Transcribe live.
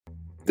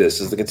This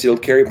is the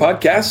Concealed Carry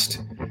Podcast,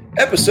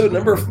 episode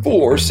number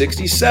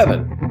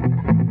 467.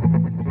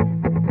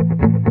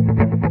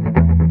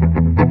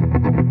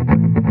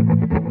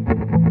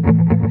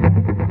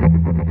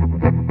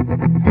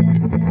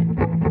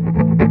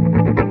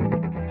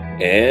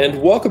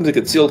 And welcome to the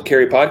Concealed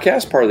Carry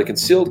Podcast, part of the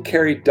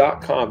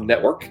concealedcarry.com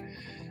network.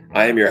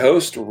 I am your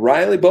host,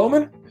 Riley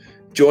Bowman,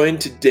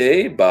 joined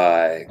today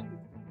by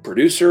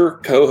producer,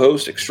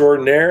 co-host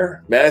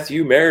extraordinaire,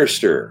 Matthew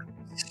Marister.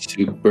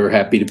 Super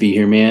happy to be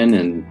here, man.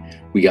 And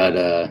we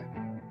got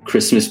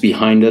Christmas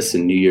behind us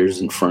and New Year's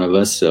in front of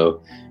us.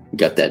 So we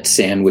got that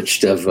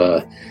sandwiched of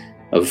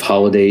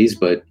holidays,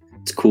 but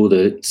it's cool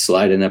to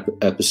slide an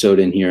episode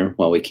in here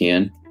while we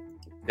can.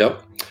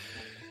 Yep.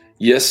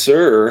 Yes,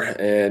 sir.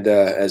 And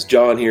as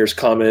John here is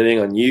commenting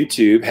on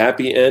YouTube,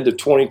 happy end of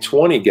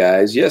 2020,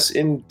 guys. Yes,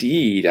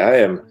 indeed. I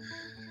am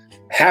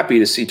happy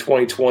to see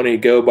 2020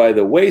 go by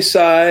the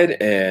wayside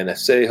and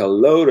say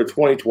hello to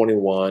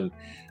 2021.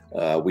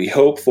 We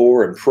hope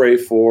for and pray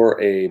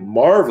for a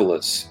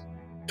marvelous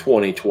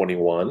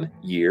 2021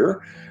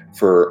 year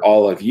for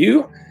all of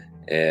you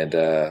and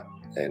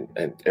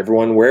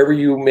everyone wherever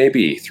you may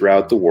be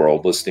throughout the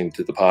world listening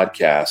to the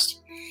podcast.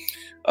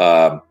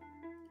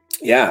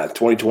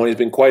 2020 has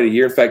been quite a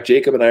year. In fact,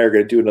 Jacob and I are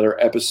going to do another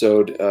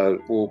episode.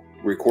 We'll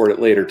record it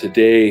later.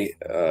 Today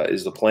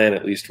is the plan,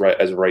 at least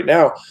as of right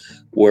now,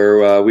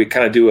 where we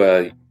kind of do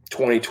a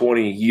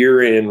 2020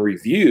 year-end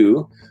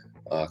review,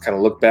 kind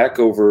of look back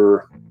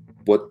over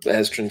what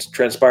has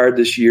transpired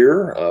this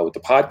year with the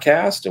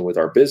podcast and with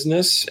our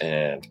business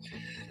and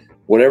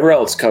whatever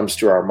else comes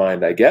to our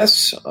mind, I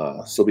guess.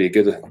 So it'll be a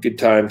good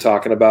time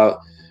talking about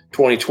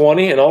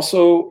 2020 and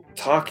also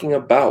talking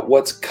about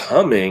what's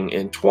coming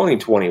in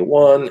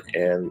 2021.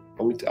 And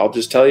I'll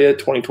just tell you,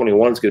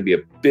 2021 is going to be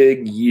a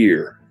big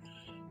year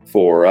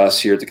for us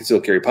here at the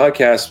Concealed Carry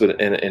Podcast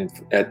and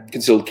at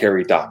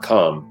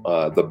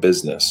concealedcarry.com, the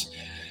business.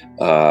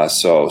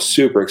 So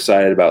super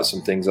excited about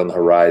some things on the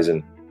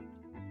horizon.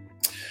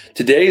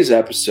 Today's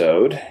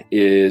episode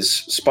is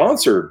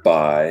sponsored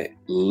by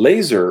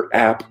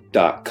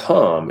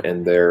LaserApp.com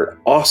and their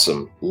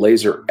awesome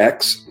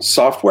LaserX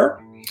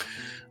software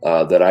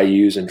that I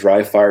use in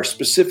dry fire,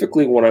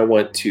 specifically when I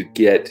want to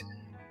get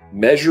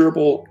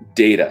measurable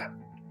data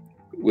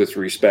with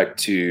respect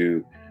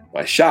to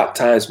my shot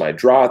times, my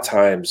draw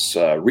times,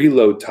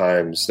 reload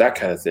times, that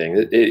kind of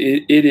thing.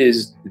 It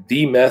is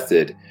the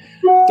method,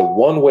 the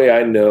one way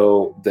I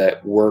know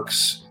that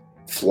works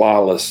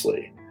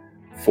flawlessly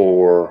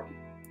for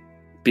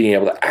being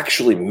able to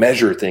actually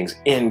measure things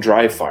in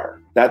dry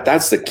fire.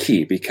 That's the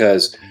key,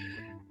 because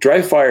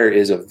dry fire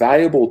is a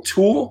valuable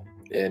tool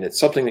and it's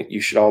something that you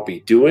should all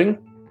be doing.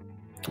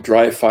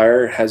 Dry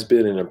fire has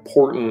been an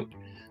important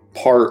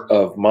part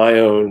of my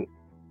own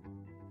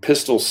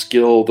pistol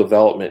skill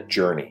development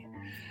journey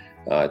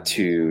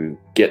to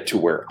get to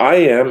where I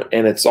am,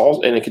 and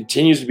it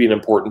continues to be an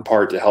important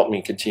part to help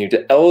me continue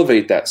to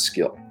elevate that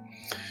skill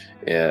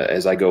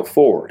as I go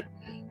forward.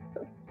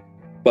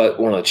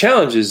 But one of the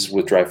challenges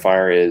with dry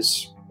fire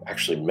is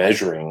actually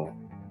measuring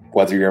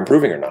whether you're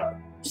improving or not.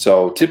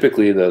 So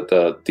typically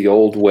the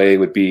old way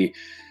would be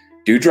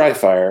do dry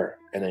fire,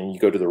 and then you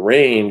go to the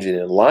range, and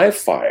in live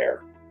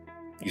fire,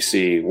 you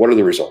see what are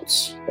the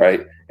results,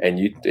 right?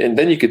 And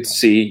then you could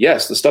see,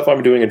 yes, the stuff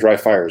I'm doing in dry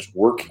fire is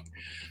working.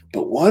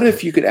 But what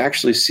if you could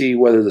actually see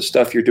whether the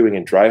stuff you're doing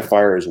in dry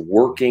fire is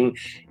working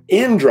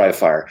in dry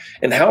fire?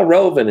 And how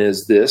relevant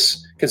is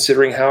this,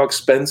 considering how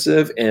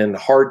expensive and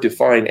hard to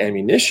find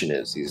ammunition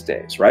is these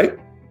days, right?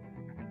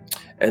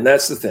 And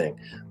that's the thing.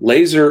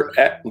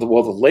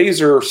 The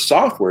laser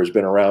software has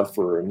been around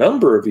for a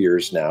number of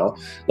years now.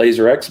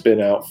 LaserX has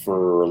been out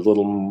for a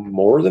little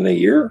more than a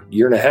year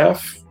and a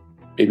half,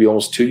 maybe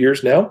almost 2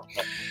 years now.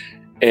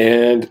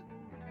 And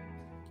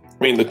I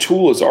mean, the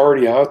tool is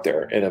already out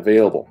there and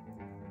available.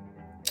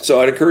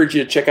 So I'd encourage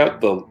you to check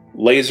out the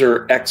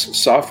LaserX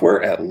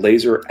software at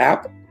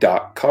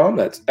laserapp.com.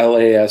 That's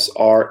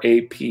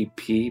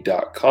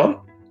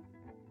LASRAPP.com.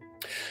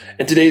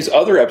 And today's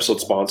other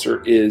episode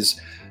sponsor is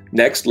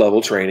Next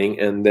Level Training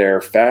and their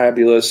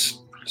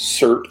fabulous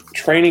CERT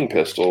training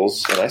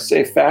pistols. And I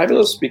say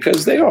fabulous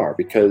because they are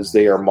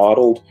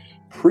modeled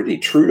pretty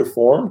true to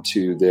form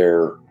to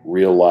their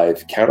real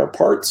life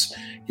counterparts.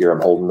 Here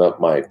I'm holding up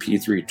my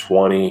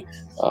P320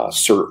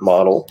 CERT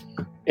model.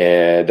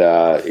 And,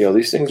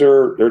 these things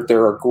they're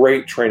a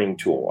great training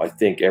tool. I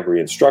think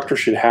every instructor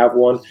should have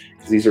one.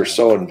 These are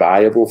so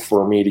invaluable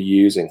for me to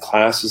use in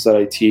classes that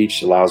I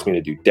teach. It allows me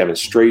to do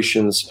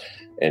demonstrations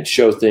and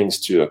show things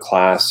to a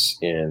class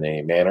in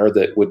a manner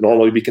that would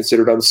normally be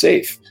considered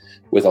unsafe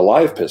with a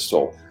live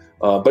pistol.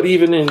 But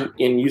even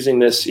in using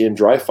this in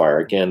dry fire,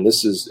 again,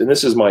 this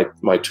is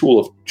my tool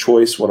of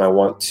choice when I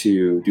want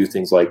to do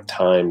things like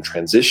time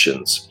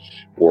transitions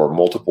or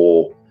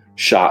multiple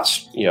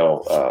shots,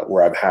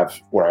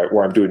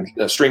 where I'm doing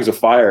strings of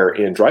fire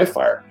in dry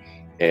fire.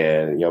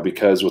 And,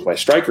 because with my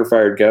striker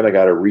fired gun, I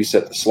got to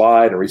reset the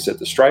slide and reset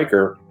the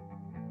striker.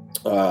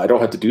 I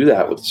don't have to do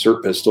that with the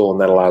SIRT pistol, and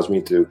that allows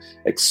me to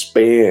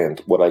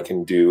expand what I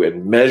can do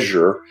and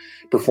measure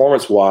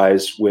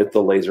performance-wise with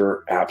the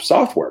Laser app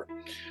software.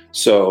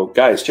 So,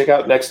 guys, check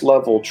out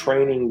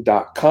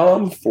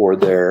nextleveltraining.com for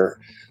their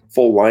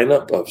full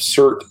lineup of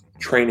SIRT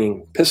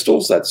training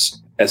pistols.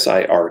 That's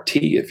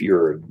SIRT. If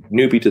you're a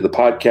newbie to the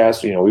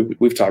podcast,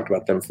 we've talked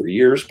about them for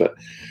years, but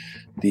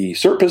the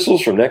SIRT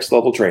pistols from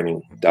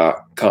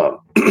nextleveltraining.com.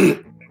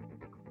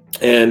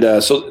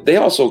 And so they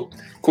also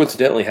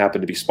coincidentally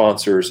happen to be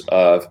sponsors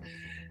of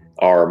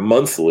our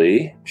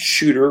monthly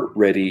Shooter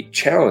Ready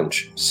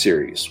Challenge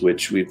series,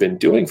 which we've been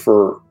doing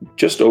for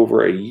just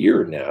over a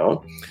year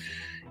now.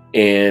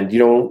 And,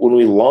 when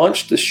we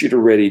launched the Shooter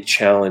Ready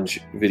Challenge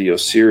video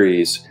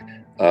series,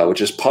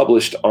 which is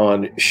published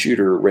on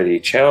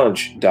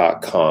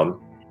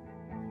shooterreadychallenge.com,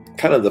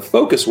 kind of the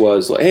focus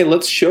was, hey,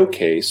 let's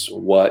showcase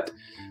what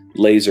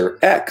Laser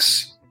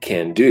X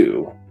can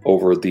do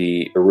over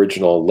the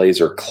original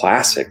Laser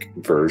Classic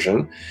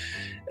version.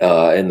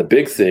 And the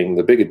big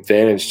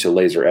advantage to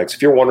Laser X,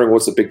 if you're wondering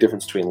what's the big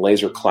difference between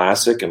Laser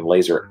Classic and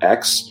Laser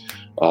X,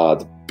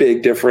 the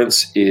big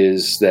difference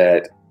is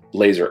that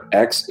Laser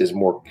X is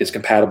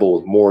compatible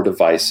with more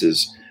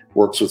devices,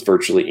 works with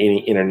virtually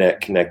any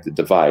internet connected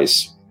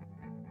device.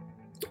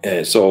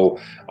 And so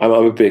I'm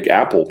a big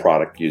Apple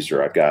product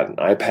user. I've got an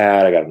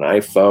iPad, I got an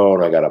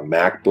iPhone, I got a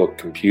MacBook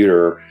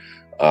computer,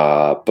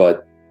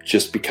 but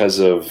just because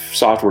of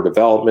software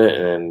development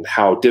and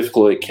how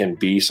difficult it can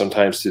be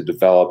sometimes to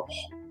develop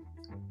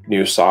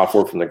new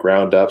software from the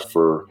ground up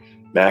for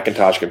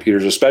Macintosh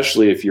computers,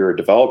 especially if you're a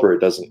developer, it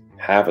doesn't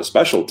have a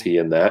specialty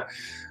in that.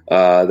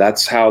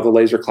 That's how the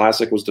Laser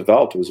Classic was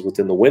developed. It was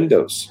within the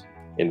Windows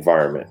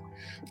environment.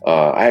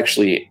 I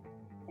actually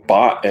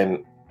bought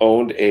and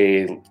owned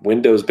a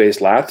Windows-based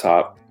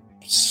laptop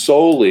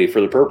solely for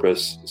the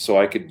purpose so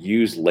I could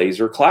use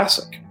Laser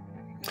Classic.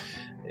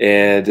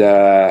 And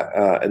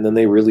then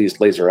they released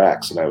Laser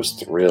X, and I was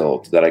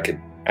thrilled that I could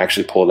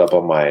actually pull it up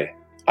on my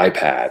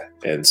iPad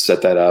and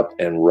set that up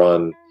and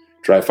run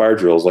dry fire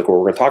drills like what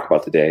we're going to talk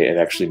about today and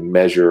actually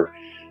measure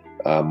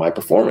my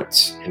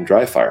performance in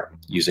dry fire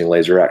using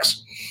Laser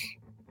X.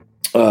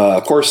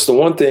 Of course, the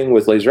one thing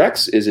with Laser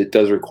X is it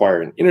does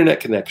require an internet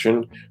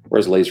connection,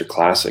 whereas Laser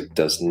Classic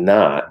does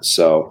not.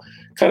 So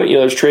kind of,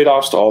 there's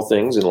trade-offs to all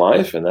things in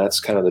life, and that's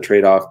kind of the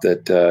trade-off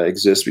that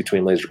exists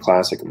between Laser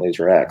Classic and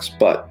Laser X.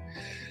 But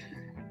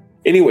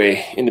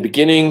anyway, in the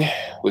beginning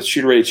with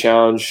Shooter Ready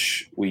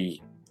Challenge,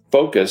 we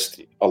focused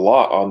a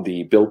lot on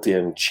the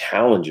built-in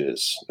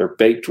challenges. They're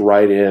baked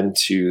right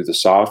into the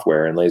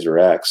software in Laser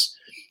X,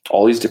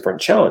 all these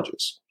different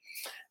challenges.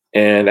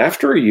 And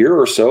after a year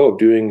or so of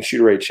doing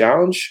Shooter Ready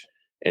Challenge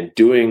and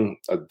doing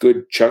a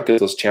good chunk of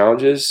those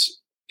challenges,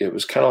 it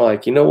was kind of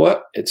like, you know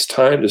what? It's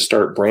time to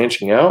start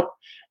branching out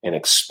and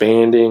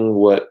expanding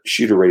what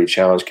Shooter Ready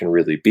Challenge can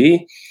really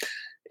be.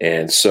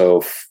 And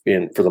so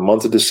for the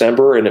month of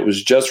December, and it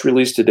was just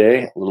released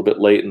today, a little bit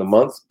late in the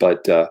month,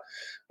 but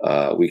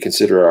we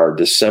consider our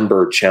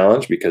December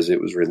challenge because it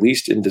was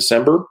released in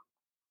December.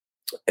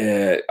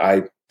 And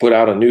I put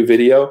out a new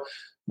video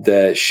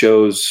that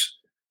shows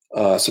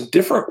some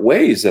different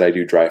ways that I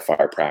do dry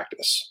fire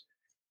practice,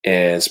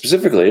 and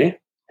specifically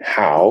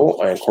how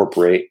I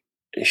incorporate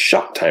a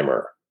shot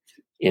timer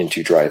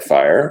into dry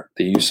fire,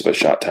 the use of a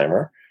shot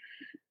timer.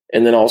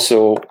 And then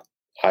also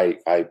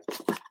I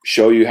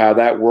show you how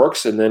that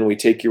works, and then we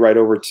take you right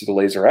over to the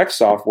Laser X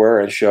software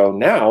and show,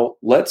 now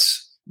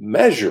let's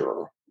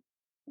measure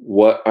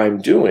what I'm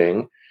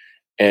doing.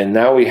 And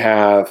now we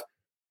have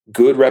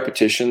good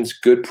repetitions,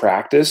 good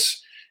practice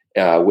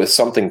with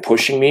something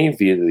pushing me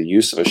via the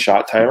use of a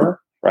shot timer,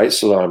 right?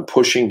 So that I'm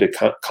pushing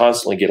to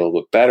constantly get a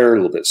little bit better, a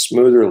little bit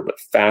smoother, a little bit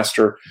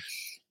faster.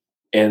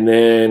 And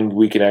then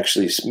we can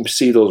actually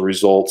see those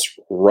results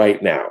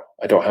right now.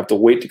 I don't have to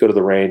wait to go to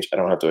the range. I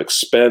don't have to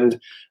expend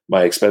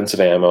my expensive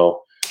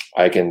ammo.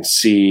 I can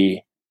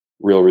see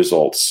real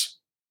results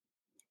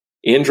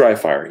in dry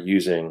fire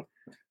using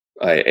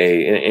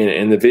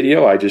in the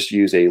video. I just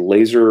use a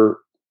laser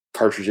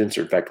cartridge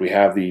insert. In fact, we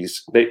have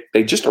these.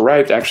 They just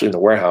arrived actually in the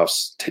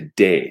warehouse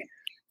today.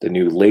 The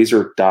new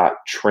laser dot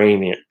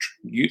trainer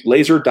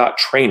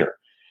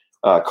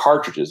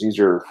cartridges. These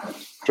are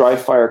dry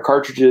fire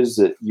cartridges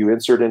that you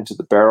insert into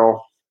the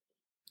barrel.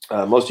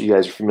 Most of you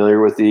guys are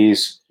familiar with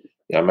these.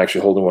 I'm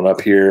actually holding one up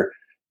here.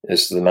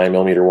 This is the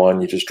 9mm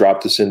one. You just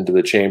drop this into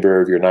the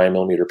chamber of your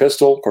 9mm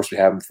pistol. Of course, we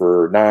have them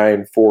for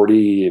 9,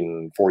 40,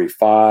 and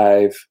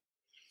 45.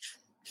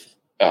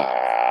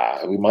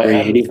 We might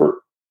have them for.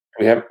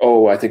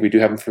 I think we do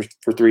have them for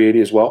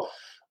 380 as well.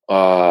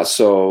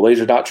 So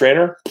laser dot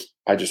trainer.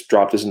 I just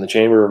drop this in the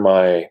chamber of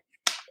my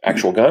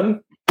actual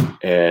gun,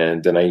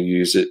 and then I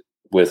use it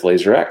with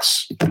Laser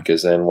X,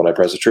 because then when I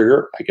press the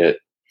trigger, I get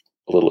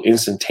a little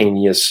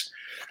instantaneous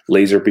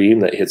laser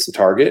beam that hits the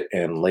target,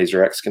 and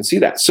Laser X can see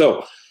that.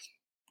 So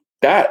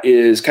that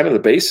is kind of the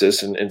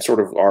basis and sort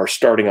of our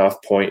starting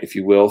off point, if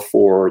you will,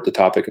 for the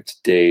topic of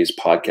today's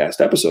podcast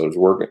episode.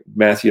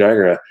 Matthew and I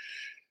are going to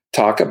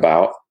talk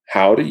about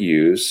how to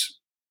use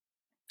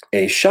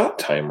a shot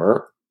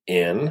timer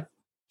in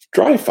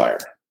dry fire.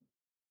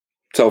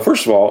 So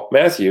first of all,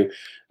 Matthew,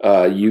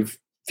 you've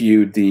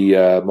viewed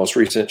the most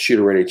recent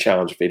Shooter Ready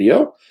Challenge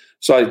video.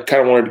 So I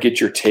kind of wanted to get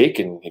your take,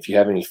 and if you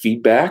have any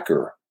feedback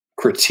or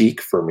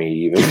critique for me,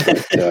 even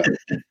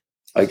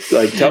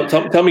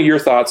tell me your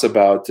thoughts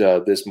about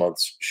this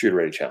month's Shooter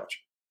Ready Challenge.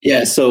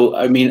 Yeah. So,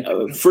 I mean,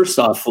 first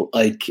off, you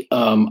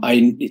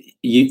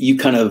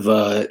kind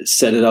of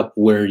set it up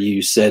where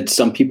you said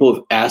some people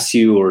have asked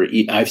you, or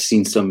I've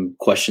seen some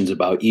questions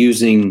about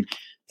using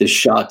the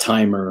shot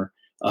timer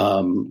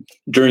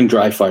during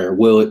dry fire.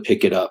 Will it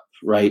pick it up?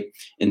 Right.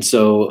 And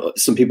so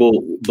some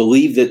people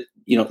believe that,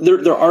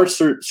 there are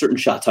certain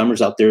shot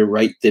timers out there,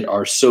 right, that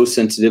are so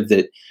sensitive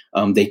that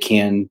they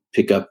can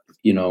pick up,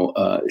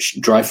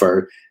 dry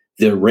fire.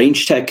 The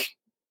Range Tech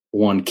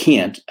one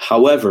can't.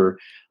 However,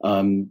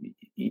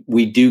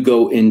 we do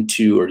go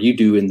into, or you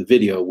do in the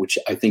video, which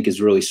I think is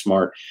really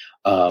smart,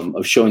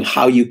 of showing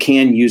how you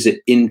can use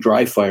it in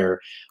dry fire,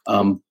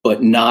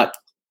 but not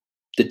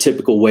the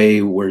typical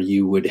way where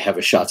you would have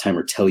a shot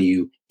timer tell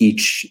you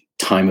each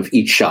time of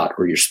each shot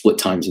or your split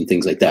times and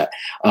things like that.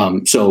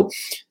 So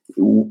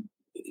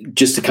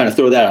just to kind of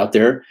throw that out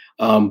there.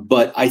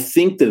 But I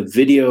think the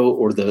video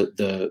or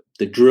the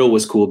drill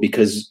was cool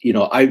because,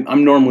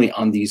 I'm normally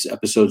on these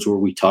episodes where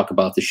we talk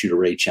about the Shooter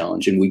Ready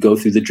Challenge and we go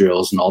through the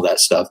drills and all that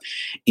stuff.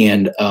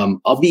 And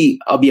I'll be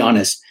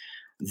honest,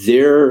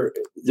 there's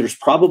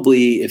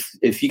probably,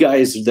 if you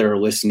guys that are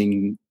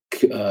listening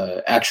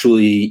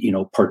actually,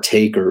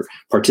 partake or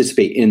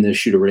participate in the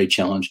Shooter Ready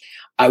Challenge,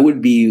 I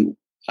would be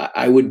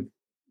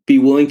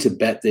willing to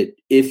bet that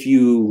if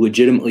you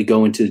legitimately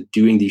go into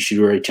doing the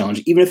Shooter Ready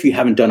Challenge, even if you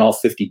haven't done all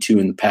 52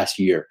 in the past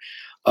year,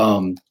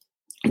 that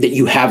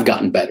you have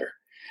gotten better.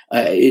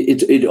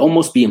 It'd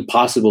almost be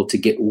impossible to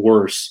get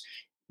worse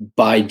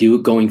by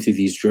going through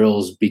these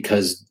drills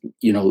because,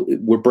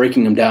 we're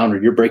breaking them down,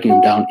 or you're breaking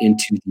them down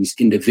into these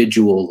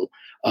individual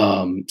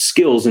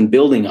skills and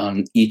building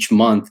on each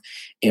month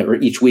or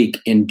each week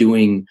and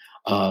doing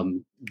a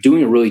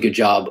really good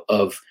job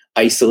of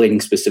isolating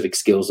specific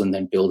skills and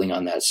then building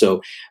on that. So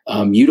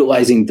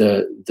utilizing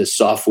the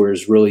software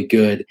is really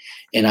good.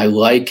 And I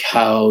like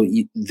how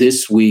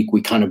this week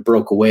we kind of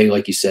broke away,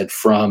 like you said,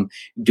 from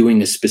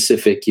doing a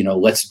specific,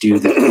 let's do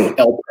the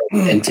El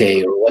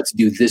Ente or let's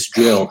do this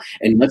drill.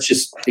 And let's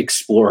just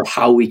explore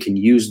how we can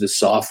use the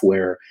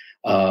software,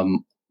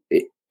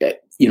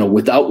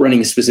 without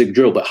running a specific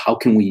drill, but how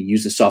can we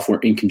use the software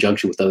in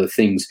conjunction with other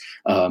things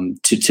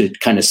to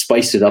kind of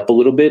spice it up a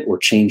little bit or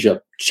change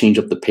up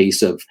the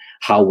pace of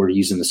how we're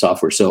using the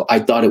software. So I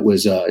thought it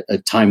was a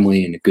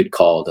timely and a good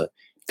call to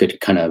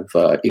kind of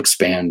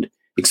expand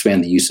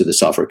the use of the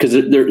software because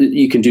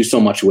you can do so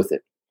much with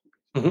it.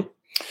 Mm-hmm.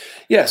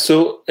 Yeah.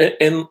 So,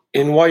 and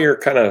while you're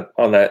kind of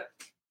on that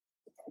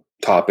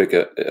topic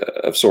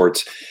of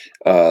sorts,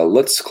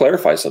 let's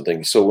clarify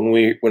something. So when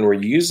we're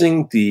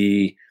using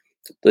the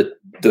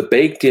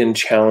baked-in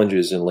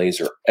challenges in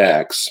Laser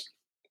X,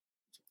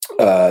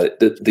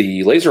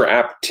 the Laser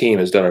app team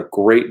has done a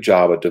great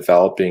job of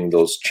developing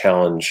those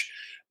challenge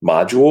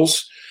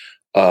modules.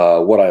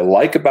 What I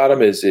like about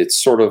them is it's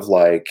sort of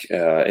like,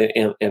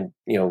 long-time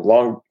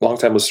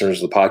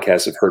listeners of the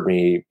podcast have heard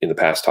me in the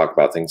past talk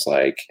about things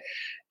like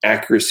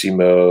accuracy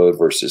mode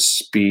versus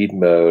speed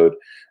mode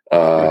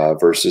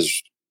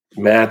versus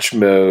match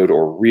mode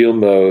or real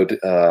mode,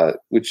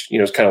 which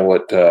is kind of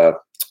what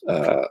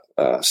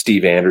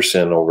Steve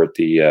Anderson over at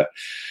the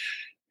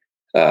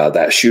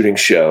that shooting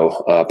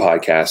show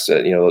podcast.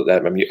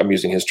 That I'm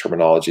using his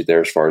terminology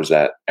there as far as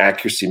that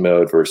accuracy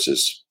mode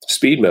versus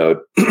speed mode,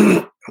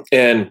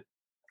 and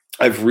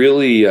I've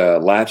really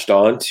latched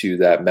on to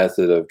that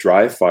method of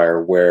dry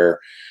fire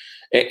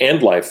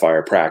and live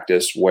fire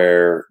practice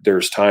where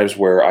there's times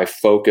where I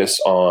focus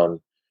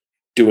on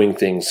doing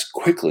things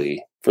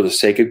quickly for the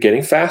sake of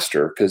getting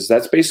faster, because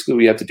that's basically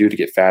what you have to do to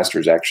get faster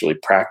is actually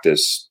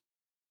practice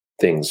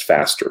things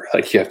faster.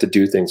 Like you have to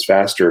do things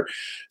faster.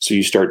 So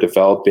you start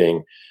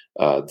developing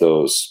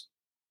those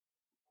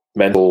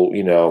mental,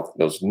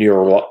 those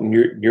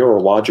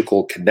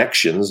neurological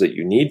connections that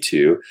you need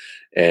to,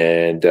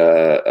 and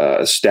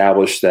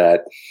establish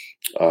that,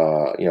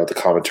 the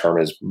common term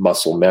is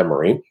muscle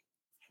memory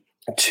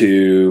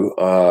to,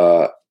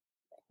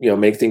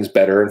 make things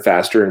better and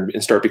faster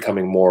and start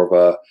becoming more of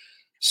a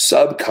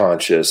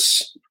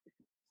subconscious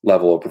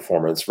level of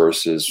performance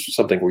versus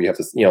something where you have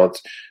to,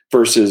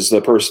 versus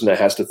the person that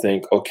has to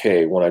think,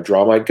 okay, when I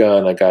draw my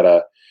gun, I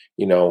gotta,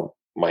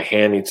 my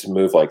hand needs to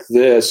move like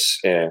this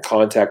and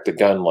contact the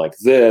gun like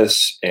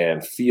this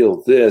and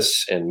feel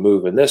this and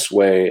move in this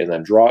way and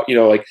then draw,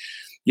 you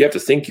have to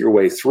think your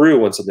way through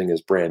when something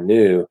is brand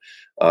new.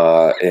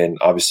 And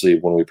obviously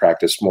when we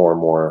practice more and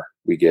more,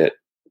 we get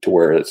to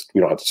where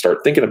we don't have to start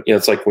thinking of,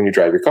 it's like when you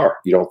drive your car,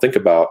 you don't think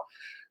about,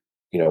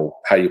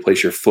 how you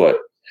place your foot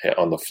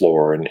on the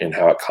floor and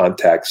how it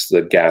contacts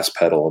the gas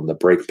pedal and the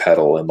brake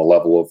pedal and the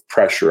level of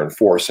pressure and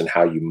force and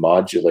how you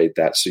modulate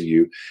that so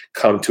you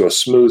come to a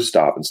smooth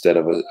stop instead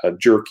of a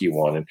jerky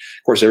one. And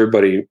of course,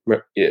 everybody,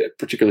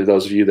 particularly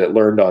those of you that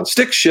learned on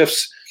stick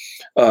shifts,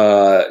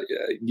 uh,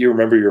 you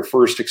remember your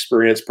first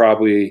experience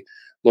probably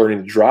learning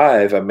to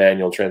drive a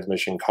manual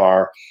transmission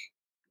car,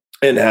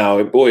 and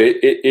how, boy,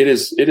 it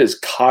is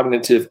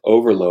cognitive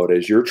overload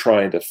as you're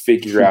trying to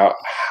figure out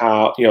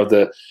how,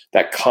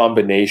 that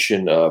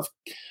combination of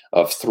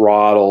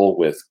throttle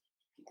with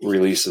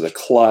release of the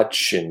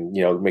clutch, and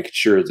making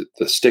sure that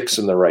the stick's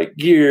in the right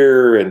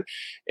gear, and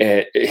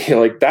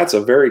like that's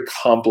a very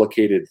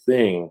complicated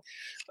thing,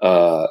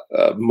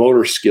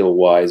 motor skill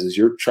wise, as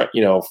you're trying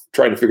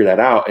to figure that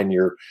out, and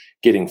you're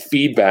getting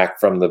feedback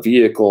from the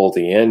vehicle,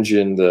 the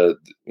engine, the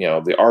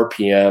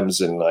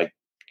RPMs, and like,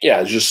 yeah,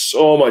 there's just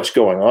so much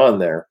going on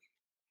there.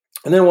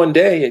 And then one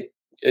day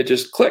it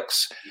just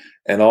clicks,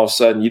 and all of a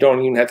sudden you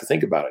don't even have to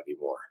think about it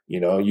anymore.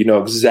 You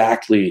know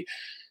exactly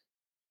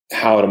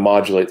how to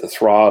modulate the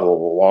throttle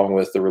along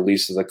with the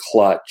release of the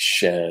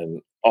clutch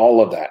and all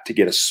of that to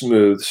get a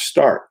smooth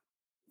start.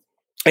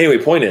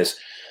 Anyway, point is,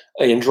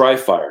 in dry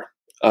fire,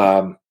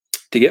 to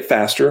get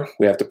faster,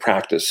 we have to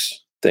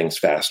practice things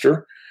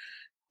faster.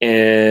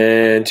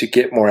 And to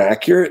get more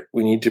accurate,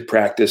 we need to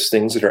practice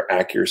things that are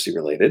accuracy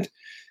related.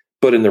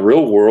 But in the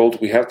real world,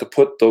 we have to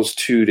put those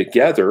two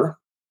together,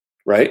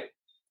 right?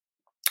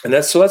 And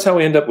that's how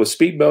we end up with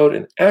speed mode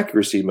and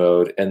accuracy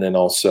mode, and then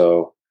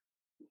also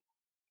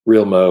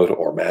real mode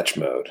or match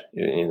mode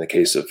in the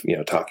case of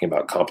talking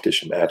about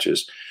competition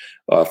matches.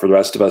 For the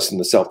rest of us in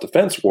the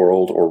self-defense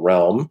world or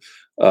realm,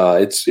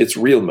 it's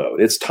real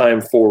mode. It's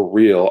time for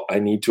real. I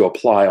need to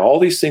apply all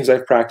these things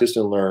I've practiced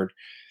and learned,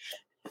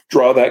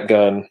 draw that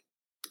gun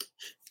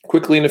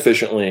quickly and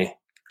efficiently,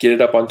 get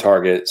it up on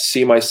target,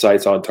 see my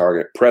sights on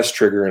target, press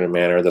trigger in a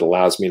manner that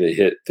allows me to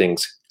hit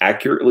things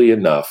accurately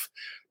enough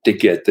to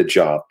get the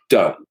job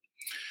done.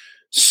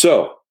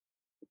 So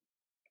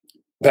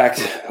back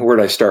to where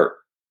did I start?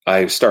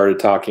 I started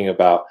talking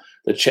about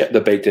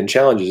the baked-in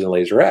challenges in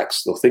Laser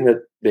X. The thing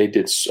that they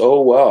did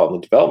so well in the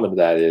development of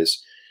that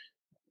is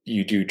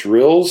you do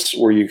drills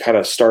where you kind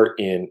of start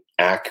in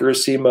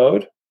accuracy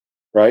mode,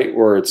 right?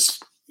 Where it's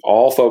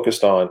all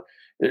focused on,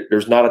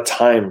 there's not a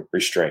time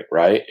restraint,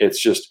 right?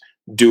 It's just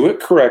do it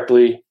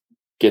correctly,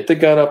 get the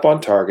gun up on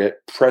target,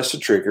 press the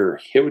trigger,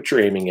 hit what you're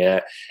aiming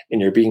at,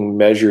 and you're being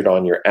measured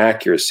on your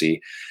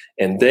accuracy.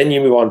 And then you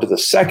move on to the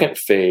second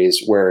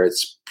phase where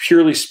it's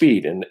purely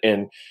speed,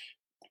 and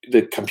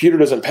the computer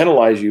doesn't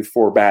penalize you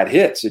for bad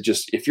hits. It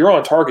just, if you're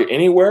on target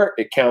anywhere,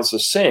 it counts the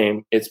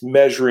same. It's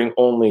measuring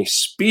only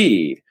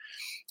speed.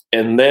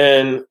 And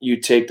then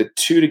you take the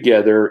two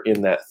together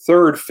in that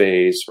third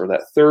phase or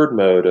that third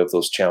mode of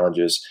those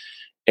challenges,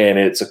 and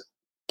it's a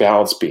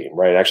balance beam,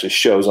 right? It actually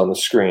shows on the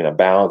screen a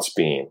balance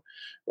beam,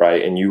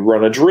 right? And you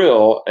run a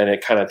drill, and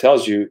it kind of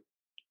tells you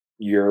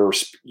you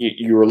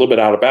were a little bit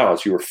out of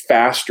balance. You were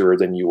faster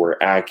than you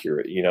were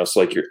accurate. So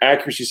like your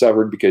accuracy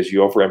suffered because you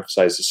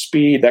overemphasized the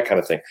speed, that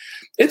kind of thing.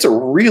 It's a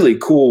really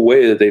cool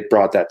way that they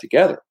brought that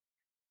together,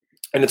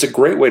 and it's a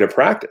great way to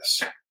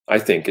practice. I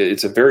think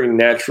it's a very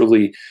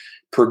naturally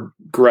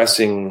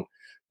progressing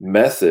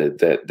method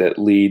that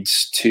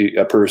leads to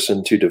a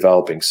person to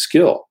developing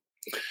skill.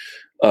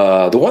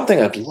 The one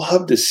thing I'd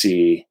love to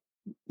see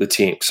the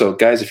team. So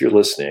guys, if you're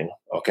listening,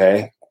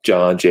 okay,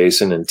 John,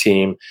 Jason, and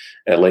team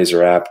at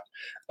Laser App,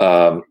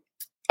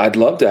 I'd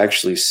love to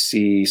actually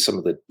see some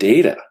of the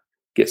data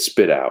get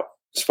spit out,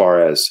 as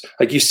far as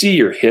like you see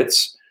your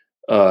hits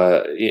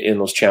in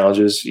those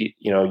challenges.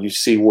 You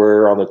see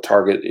where on the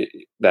target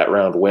that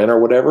round went or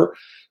whatever.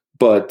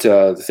 But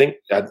the thing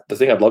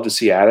I'd love to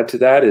see added to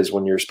that is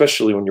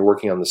especially when you're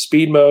working on the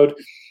speed mode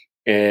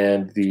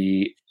and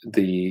the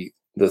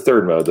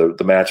third mode,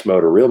 the match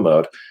mode or real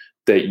mode,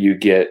 that you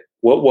get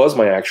what was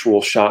my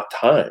actual shot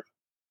time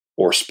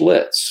or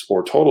splits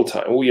or total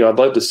time. I'd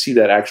love to see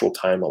that actual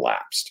time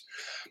elapsed,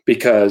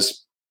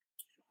 because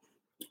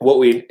what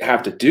we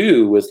have to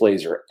do with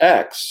Laser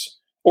X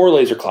or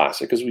Laser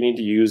Classic is we need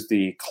to use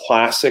the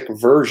classic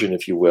version,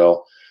 if you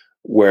will,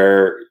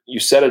 where you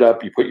set it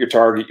up, you put your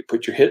target, you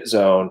put your hit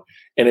zone,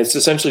 and it's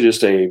essentially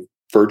just a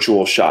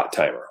virtual shot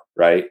timer,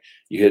 right?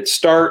 You hit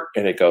start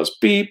and it goes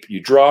beep, you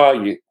draw,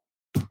 you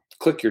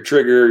click your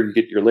trigger, you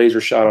get your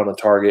laser shot on the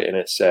target, and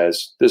it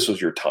says, this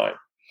was your time.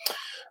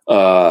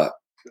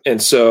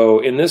 And so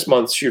in this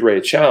month's Shoot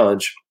Ready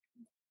Challenge,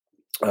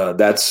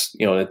 that's,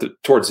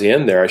 towards the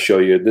end there, I show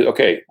you that,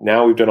 okay,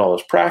 now we've done all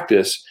this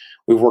practice.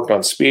 We've worked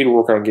on speed, we're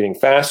working on getting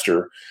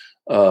faster.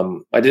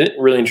 I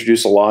didn't really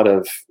introduce a lot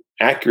of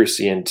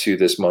accuracy into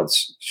this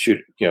month's Shoot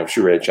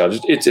Ready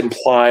Challenge. It's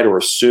implied or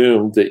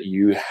assumed that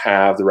you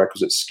have the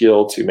requisite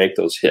skill to make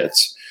those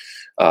hits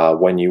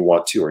when you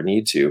want to or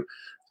need to.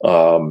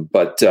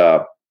 But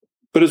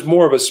it's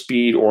more of a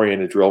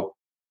speed-oriented drill.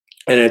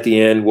 And at the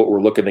end, what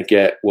we're looking to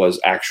get was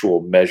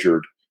actual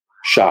measured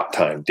shot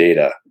time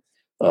data,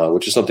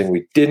 which is something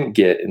we didn't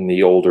get in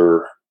the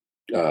older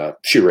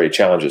Shoot Ready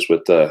challenges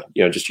with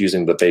just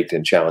using the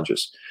baked-in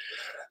challenges.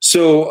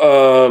 So,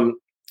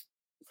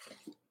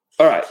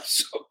 all right.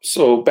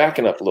 So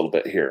backing up a little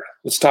bit here,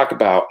 let's talk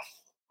about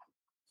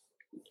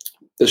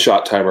the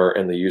shot timer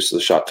and the use of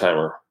the shot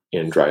timer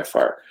in dry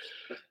fire.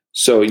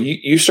 So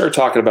you start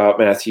talking about,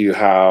 Matthew,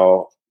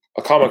 how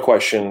a common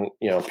question,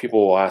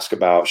 people will ask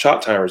about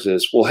shot timers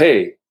is, well,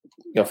 hey,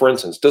 for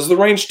instance, does the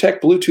Range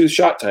Tech Bluetooth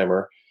shot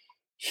timer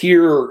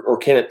hear, or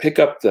can it pick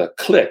up the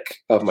click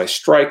of my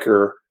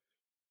striker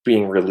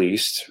being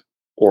released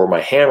or my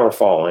hammer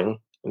falling,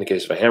 in the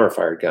case of a hammer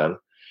fired gun,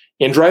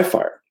 in dry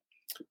fire?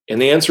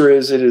 And the answer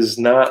is it's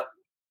not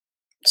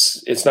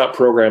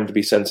programmed to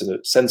be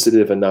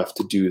sensitive enough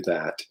to do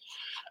that.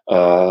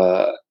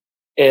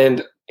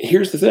 And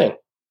here's the thing.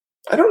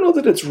 I don't know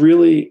that it's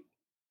really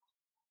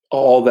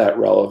all that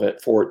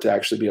relevant for it to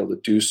actually be able to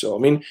do so. I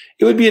mean,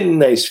 it would be a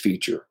nice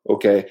feature,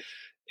 okay?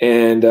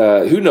 And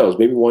who knows,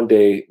 maybe one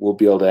day we'll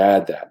be able to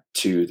add that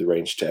to the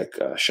Range Tech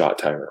shot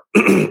timer.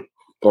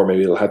 Or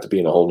maybe it'll have to be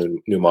in a whole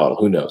new model.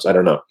 Who knows? I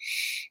don't know.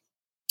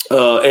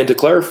 And to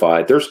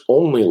clarify, there's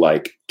only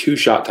like 2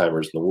 shot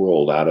timers in the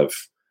world out of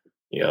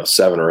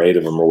 7 or 8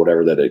 of them or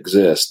whatever that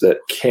exist that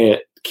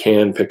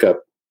can pick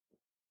up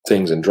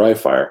things in dry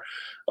fire.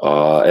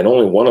 And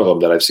only one of them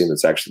that I've seen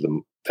that's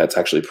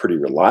actually pretty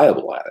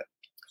reliable at it.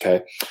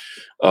 Okay.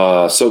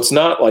 So it's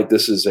not like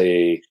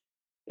the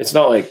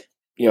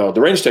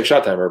Range Tech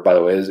shot timer, by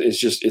the way,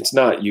 it's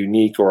not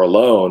unique or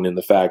alone in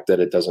the fact that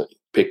it doesn't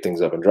pick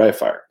things up in dry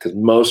fire, because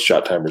most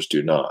shot timers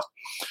do not.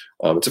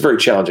 It's a very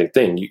challenging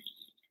thing.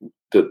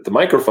 The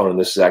microphone in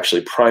this is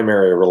actually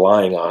primarily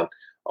relying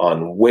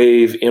on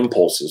wave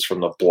impulses from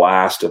the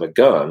blast of a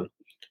gun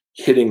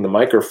hitting the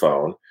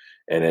microphone,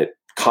 and it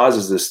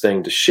causes this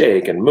thing to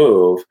shake and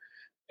move,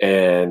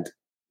 and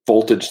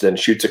voltage then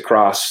shoots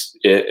across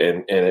it,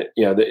 and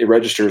it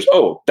registers,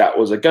 oh, that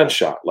was a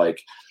gunshot.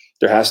 Like,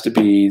 there has to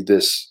be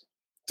this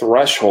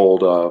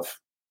threshold of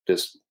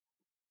this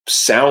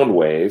sound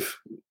wave,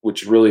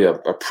 which is really a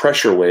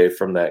pressure wave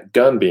from that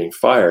gun being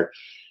fired,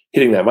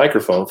 hitting that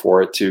microphone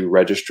for it to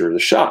register the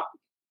shot.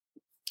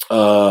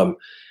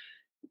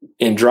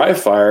 In dry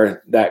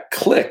fire, that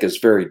click is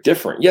very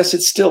different. Yes,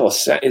 it's still a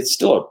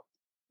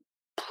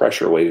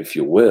pressure wave, if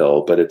you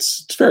will, but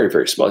it's very,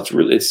 very small.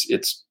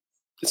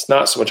 It's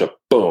not so much a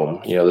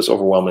boom, this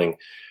overwhelming.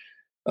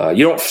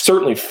 You don't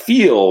certainly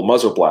feel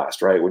muzzle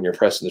blast, right, when you're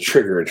pressing the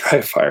trigger in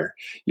dry fire.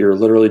 You're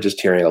literally just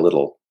hearing a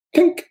little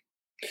tink,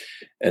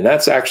 and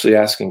that's actually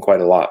asking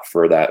quite a lot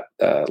for that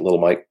little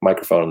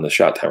microphone in the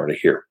shot timer to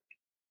hear.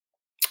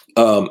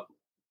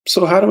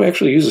 So how do we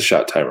actually use a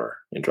shot timer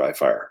in dry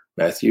fire,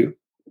 Matthew?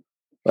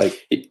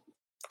 Like,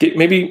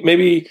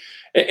 maybe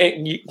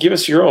give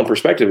us your own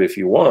perspective if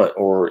you want,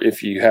 or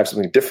if you have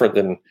something different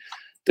than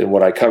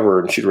what I cover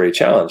in Shoot Ready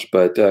Challenge.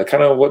 But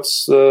kind of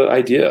what's the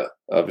idea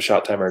of a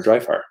shot timer in dry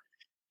fire?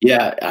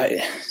 Yeah,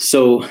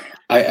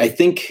 I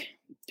think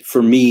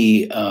for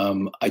me,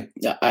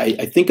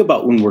 I think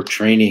about when we're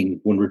training,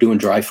 when we're doing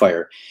dry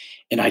fire,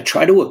 and I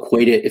try to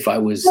equate it. If I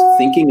was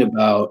thinking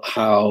about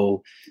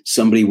how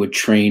somebody would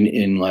train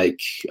in like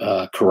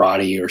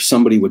karate, or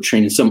somebody would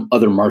train in some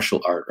other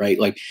martial art, right?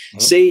 Like,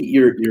 say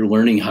you're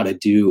learning how to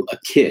do a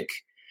kick,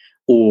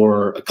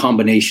 or a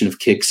combination of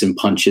kicks and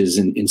punches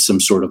in some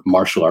sort of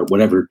martial art,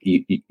 whatever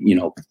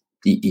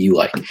you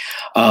like.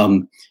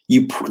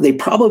 They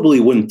probably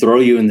wouldn't throw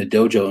you in the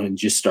dojo and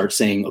just start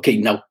saying, okay,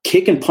 now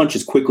kick and punch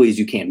as quickly as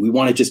you can. We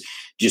want to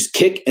just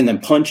kick and then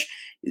punch.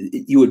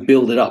 You would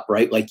build it up,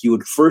 right? Like, you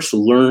would first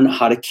learn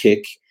how to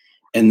kick,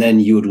 and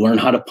then you would learn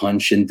how to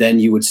punch, and then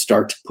you would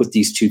start to put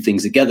these two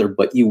things together.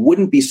 But you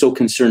wouldn't be so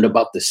concerned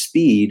about the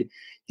speed.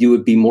 You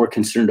would be more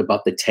concerned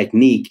about the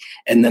technique,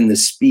 and then the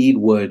speed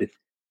would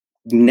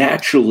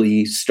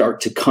naturally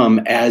start to come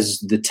as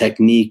the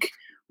technique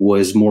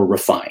was more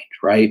refined,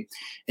 right?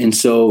 And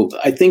so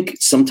I think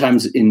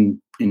sometimes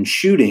in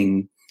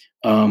shooting,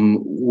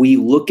 we're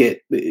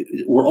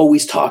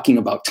always talking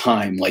about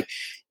time. Like,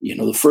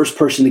 the first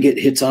person to get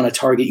hits on a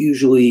target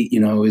usually,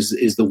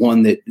 is the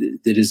one that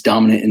is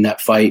dominant in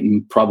that fight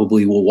and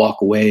probably will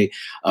walk away.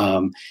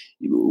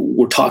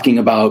 We're talking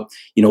about,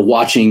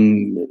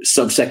 watching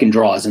sub-second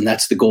draws, and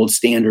that's the gold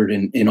standard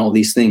in all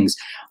these things.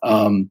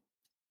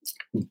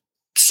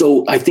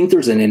 So I think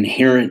there's an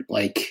inherent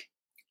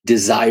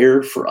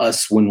desire for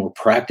us when we're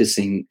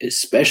practicing,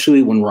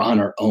 especially when we're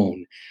on our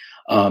own,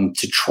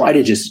 to try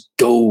to just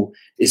go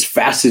as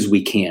fast as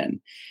we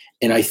can.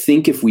 And I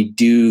think if we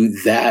do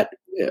that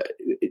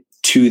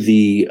to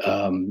the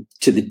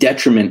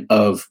detriment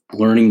of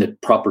learning the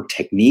proper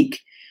technique,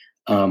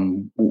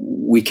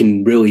 we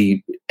can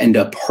really end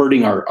up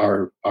hurting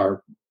our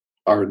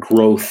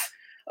growth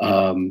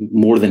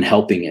more than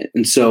helping it.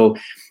 And so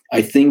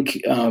I think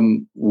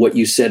what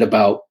you said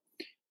about,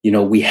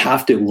 we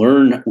have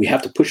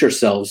to push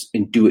ourselves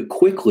and do it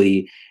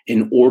quickly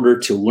in order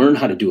to learn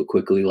how to do it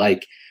quickly.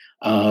 Like,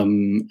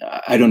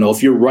 I don't know,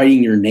 if you're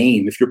writing your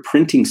name, if you're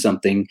printing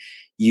something,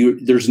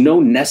 there's no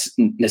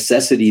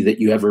necessity that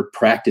you ever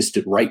practice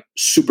to write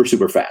super,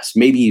 super fast.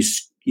 Maybe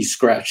you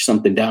scratch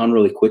something down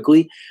really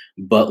quickly,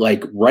 but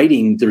like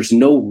writing, there's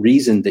no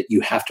reason that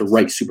you have to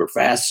write super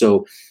fast.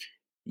 So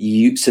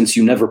since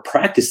you never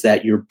practice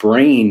that, your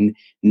brain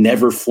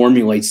never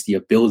formulates the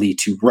ability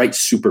to write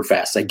super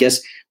fast. I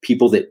guess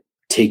people that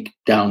take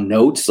down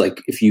notes,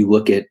 like if you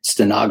look at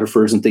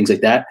stenographers and things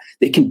like that,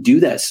 they can do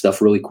that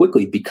stuff really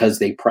quickly because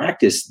they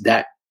practice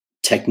that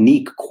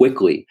technique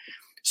quickly.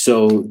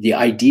 So the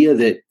idea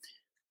that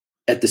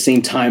at the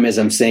same time as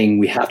I'm saying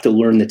we have to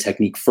learn the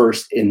technique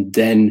first and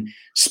then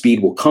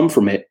speed will come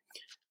from it,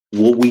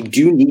 well, we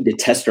do need to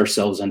test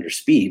ourselves under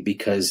speed,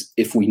 because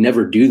if we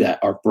never do that,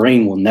 our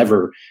brain will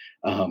never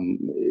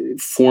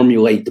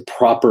formulate the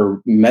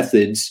proper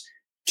methods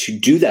to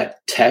do that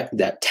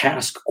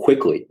task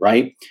quickly,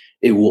 right?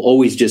 It will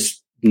always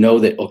just know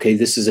that, okay,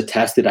 this is a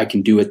task that I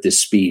can do at this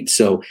speed.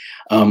 So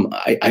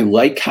I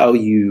like how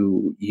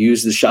you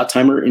use the shot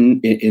timer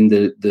in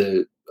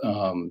the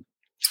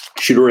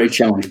Shooter Ready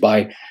Challenge.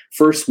 By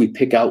first, we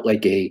pick out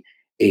like a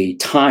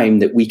time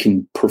that we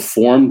can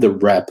perform the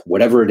rep,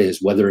 whatever it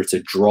is, whether it's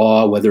a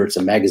draw, whether it's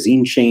a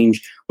magazine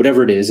change,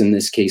 whatever it is. In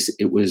this case,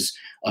 it was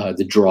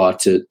the draw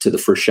to the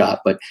first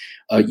shot. But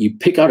you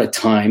pick out a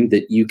time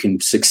that you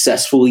can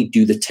successfully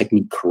do the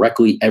technique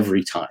correctly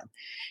every time.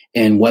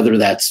 And whether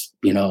that's,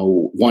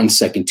 1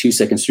 second, 2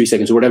 seconds, 3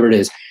 seconds, or whatever it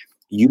is,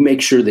 you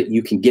make sure that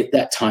you can get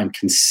that time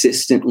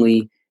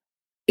consistently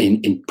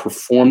and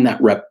perform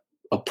that rep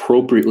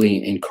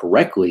appropriately and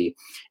correctly.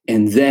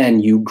 And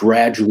then you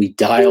gradually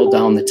dial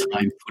down the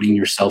time, putting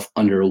yourself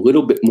under a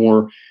little bit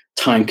more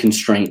time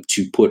constraint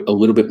to put a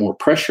little bit more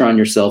pressure on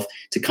yourself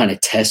to kind of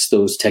test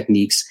those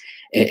techniques.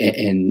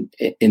 And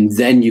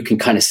then you can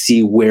kind of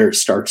see where it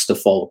starts to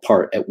fall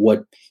apart. At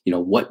what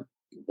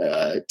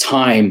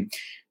time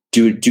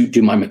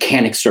do my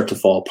mechanics start to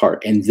fall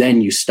apart? And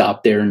then you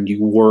stop there and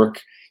you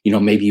work,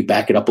 maybe you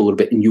back it up a little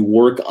bit and you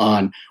work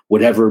on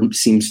whatever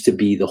seems to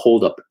be the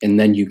holdup. And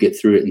then you get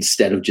through it,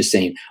 instead of just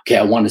saying, okay,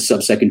 I want a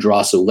sub-second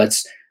draw, so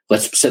let's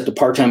set the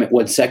part time at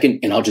 1 second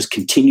and I'll just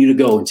continue to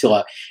go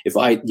until if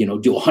I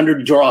do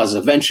 100 draws,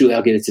 eventually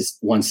I'll get it to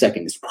 1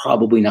 second. It's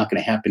probably not going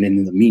to happen. And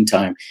in the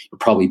meantime, you're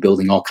probably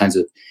building all kinds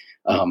of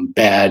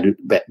bad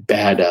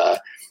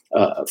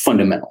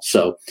fundamentals.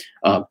 So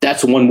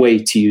that's one way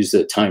to use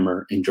the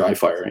timer in dry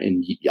fire.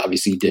 And you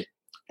obviously did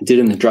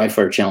in the dry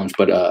fire challenge,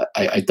 but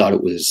I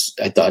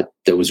thought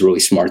that was really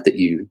smart that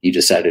you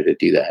decided to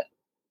do that.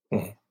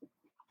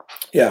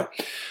 Yeah.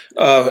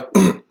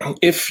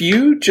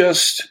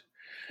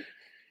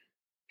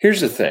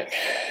 Here's the thing,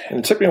 and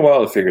it took me a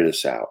while to figure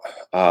this out.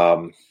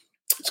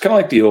 It's kind of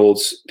like the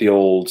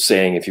old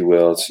saying, if you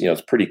will.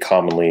 It's pretty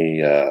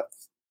commonly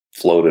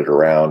floated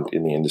around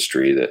in the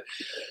industry that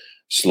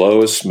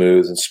slow is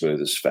smooth and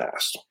smooth is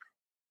fast.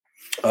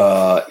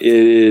 It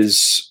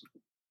is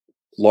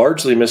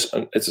largely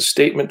it's a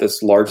statement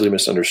that's largely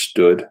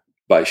misunderstood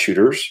by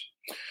shooters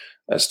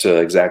as to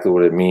exactly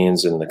what it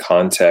means in the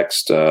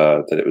context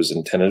that it was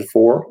intended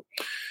for.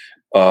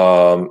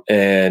 And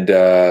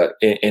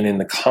in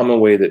the common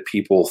way that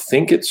people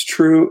think it's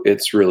true,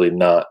 it's really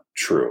not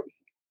true.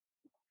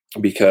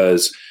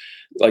 Because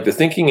the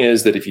thinking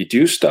is that if you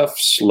do stuff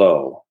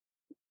slow,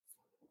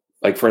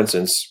 like for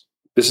instance,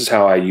 this is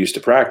how I used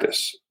to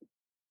practice,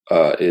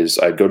 is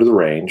I'd go to the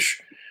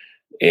range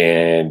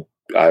and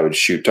I would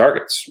shoot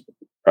targets,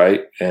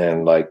 right?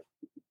 And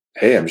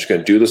hey, I'm just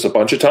going to do this a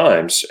bunch of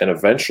times, and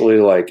eventually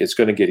it's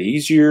going to get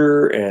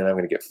easier and I'm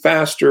going to get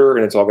faster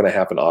and it's all going to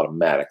happen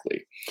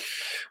automatically.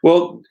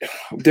 Well,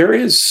 there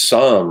is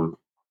some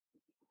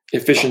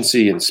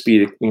efficiency and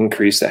speed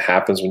increase that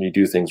happens when you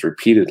do things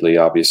repeatedly,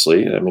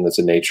 obviously. I mean, that's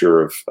the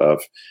nature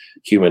of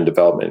human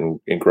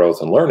development and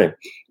growth and learning.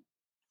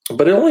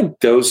 But it only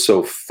goes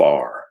so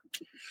far.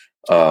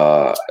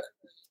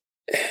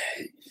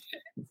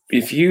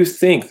 If you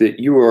think that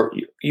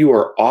you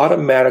are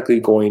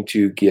automatically going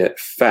to get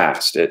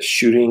fast at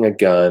shooting a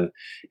gun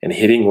and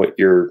hitting what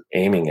you're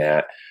aiming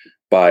at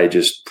by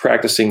just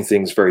practicing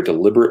things very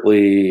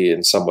deliberately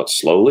and somewhat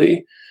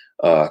slowly,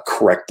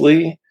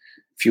 correctly,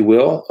 if you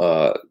will,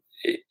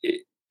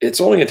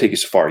 it's only going to take you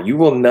so far. You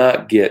will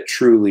not get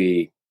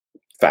truly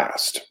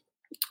fast.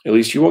 At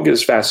least you won't get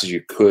as fast as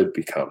you could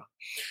become.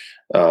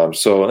 And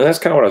that's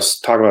kind of what I was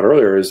talking about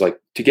earlier, is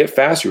to get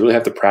fast, you really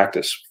have to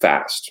practice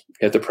fast.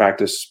 You have to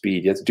practice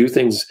speed. You have to do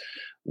things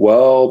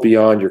well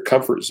beyond your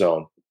comfort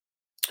zone.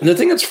 And the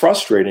thing that's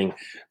frustrating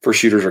for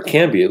shooters, or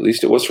can be, at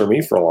least it was for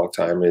me for a long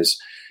time, is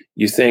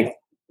you think,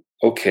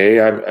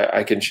 okay,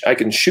 I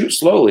can shoot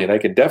slowly and I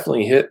can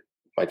definitely hit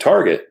my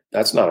target.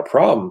 That's not a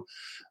problem.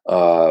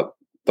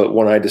 But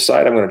when I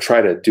decide I'm going to try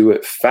to do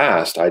it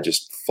fast, I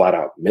just flat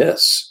out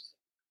miss,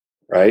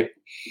 right?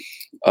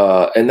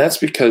 And that's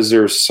because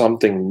there's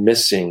something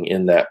missing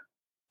in that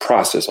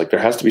process. There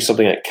has to be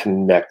something that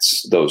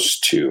connects those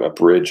two, a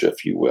bridge,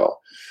 if you will.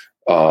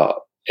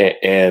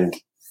 And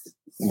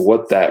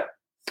what that,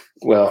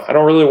 well, I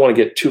don't really want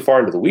to get too far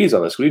into the weeds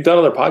on this. We've done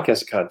other podcasts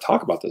that kind of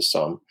talk about this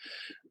some.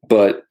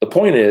 But the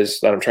point is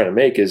that I'm trying to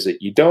make is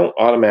that you don't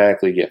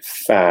automatically get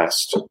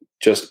fast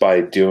just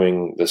by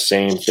doing the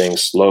same thing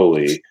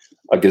slowly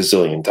a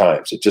gazillion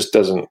times. It just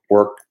doesn't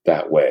work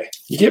that way.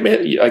 You get,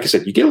 like I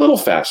said, you get a little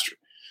faster,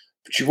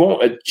 but you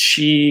won't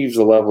achieve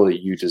the level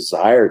that you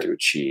desire to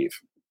achieve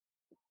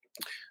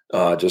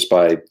just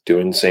by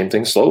doing the same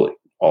thing slowly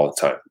all the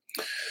time.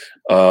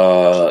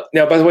 Now,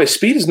 by the way,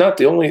 speed is not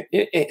the only.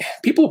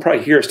 People will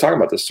probably hear us talking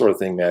about this sort of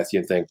thing, Matthew,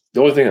 and think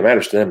the only thing that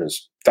matters to them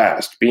is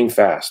fast, being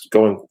fast,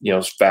 going,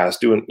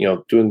 fast,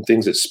 doing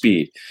things at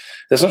speed.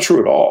 That's not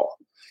true at all.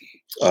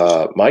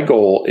 My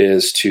goal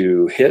is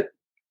to hit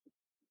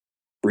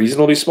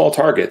reasonably small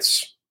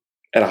targets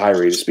at a high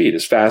rate of speed,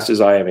 as fast as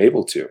I am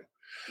able to.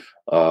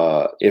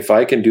 If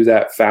I can do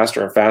that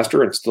faster and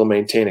faster and still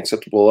maintain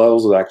acceptable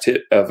levels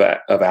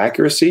of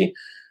accuracy,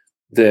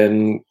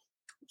 then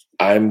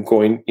I'm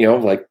going,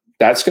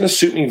 that's going to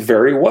suit me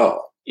very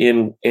well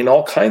in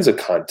all kinds of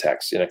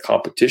contexts, in a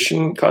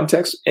competition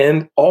context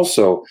and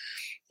also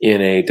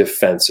in a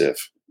defensive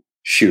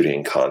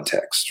shooting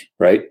context,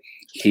 right?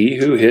 He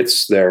who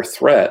hits their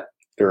threat,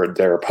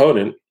 their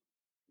opponent,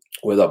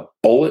 with a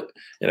bullet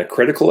in a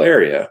critical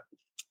area,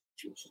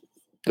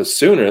 the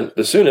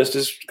soonest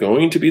is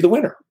going to be the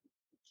winner,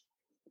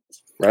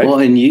 right? Well,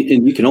 and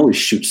you can always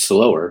shoot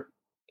slower,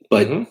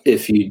 but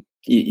if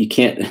you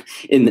can't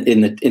in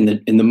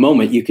the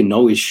moment, you can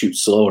always shoot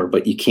slower,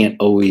 but you can't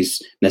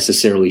always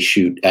necessarily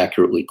shoot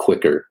accurately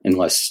quicker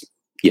unless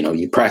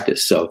you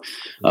practice. So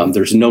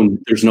there's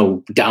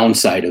no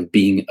downside of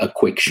being a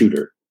quick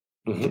shooter.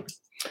 Mm-hmm.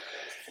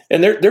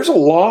 And there's a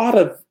lot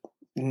of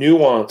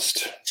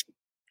nuanced,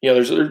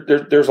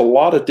 there's a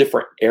lot of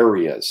different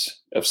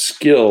areas of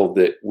skill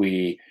that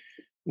we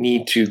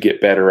need to get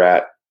better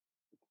at,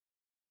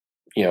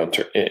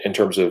 in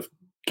terms of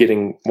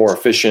getting more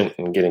efficient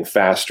and getting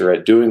faster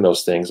at doing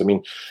those things. I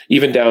mean,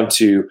 even down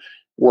to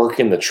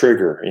working the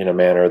trigger in a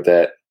manner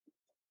that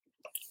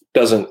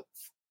doesn't,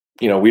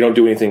 we don't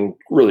do anything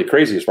really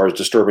crazy as far as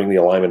disturbing the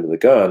alignment of the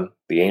gun,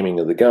 the aiming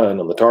of the gun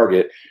on the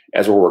target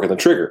as we're working the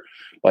trigger.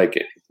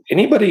 Like,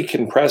 anybody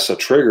can press a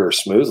trigger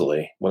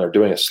smoothly when they're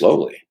doing it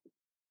slowly.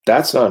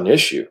 That's not an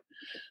issue.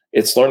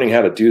 It's learning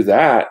how to do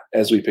that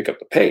as we pick up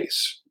the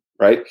pace,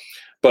 right?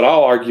 But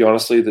I'll argue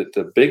honestly that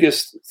the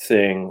biggest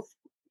thing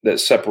that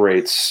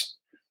separates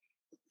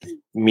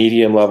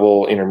medium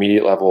level,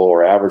 intermediate level,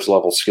 or average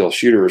level skill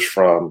shooters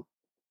from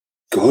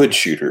good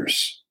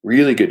shooters,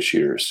 really good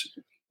shooters,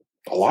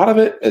 a lot of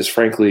it is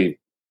frankly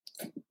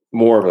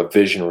more of a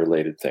vision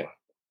related thing.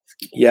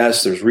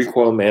 Yes, there's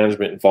recoil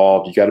management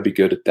involved. You got to be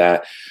good at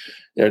that.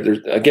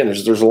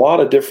 There's a lot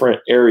of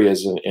different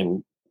areas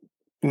and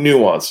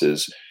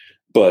nuances,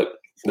 but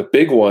the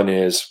big one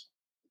is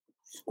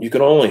you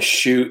can only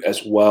shoot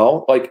as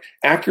well. Like,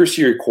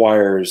 accuracy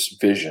requires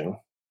vision,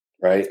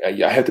 right?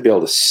 I have to be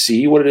able to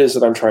see what it is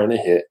that I'm trying to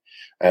hit.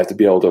 I have to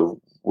be able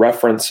to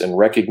reference and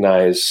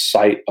recognize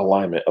sight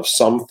alignment of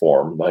some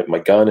form. My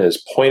gun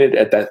is pointed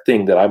at that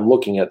thing that I'm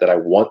looking at that I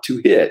want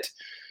to hit.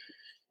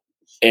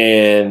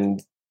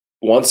 And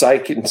once I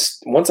can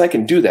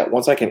do that,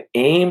 once I can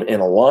aim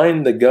and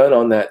align the gun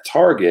on that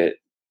target,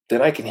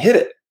 then I can hit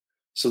it.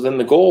 So then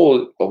the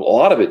goal, a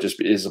lot of it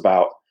just is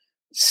about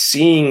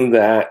seeing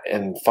that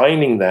and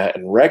finding that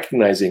and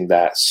recognizing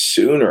that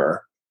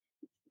sooner,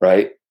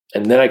 right?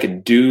 And then I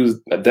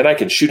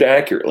can shoot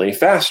accurately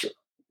faster.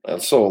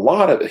 So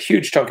a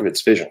huge chunk of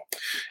it's vision.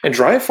 And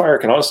dry fire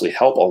can honestly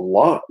help a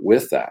lot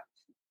with that.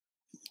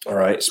 All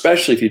right.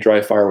 Especially if you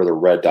dry fire with a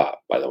red dot,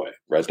 by the way,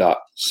 red dot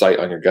sight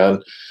on your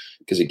gun,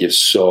 because it gives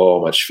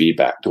so much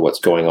feedback to what's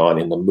going on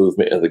in the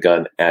movement of the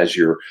gun as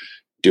you're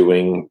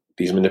doing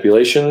these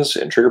manipulations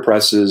and trigger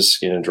presses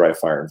in a dry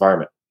fire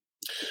environment.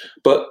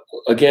 But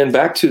again,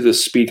 back to the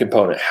speed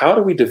component. How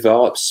do we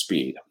develop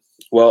speed?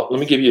 Well, let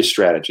me give you a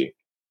strategy.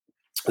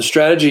 The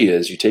strategy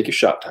is you take your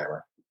shot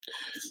timer.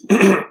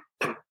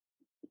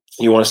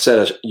 You want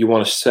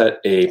to set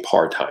a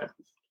par time,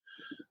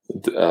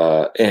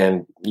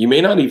 and you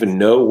may not even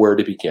know where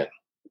to begin.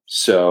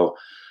 So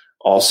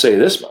I'll say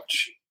this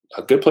much: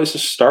 a good place to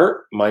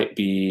start might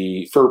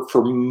be for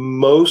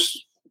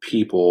most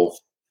people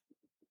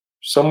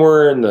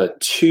somewhere in the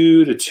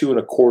 2 to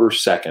 2.25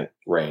 second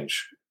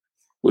range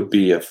would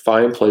be a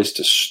fine place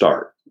to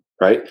start,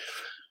 right?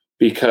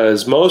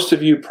 Because most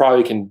of you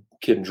probably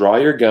can draw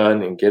your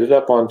gun and get it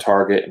up on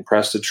target and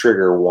press the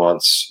trigger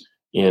once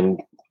in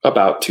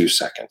about 2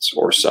 seconds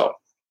or so.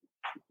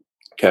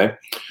 Okay.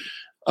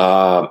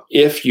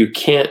 If you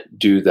can't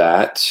do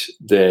that,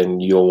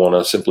 then you'll want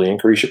to simply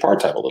increase your par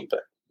time a little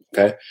bit.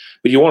 Okay.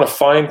 But you want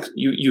to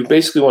you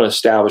basically want to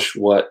establish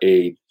what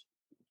a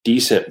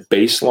decent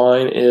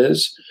baseline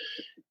is,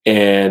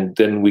 and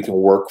then we can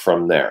work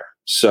from there.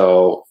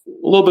 So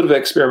a little bit of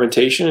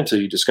experimentation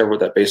until you discover what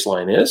that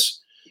baseline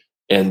is.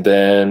 And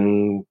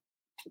then,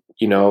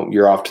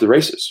 you're off to the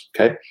races.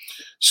 Okay.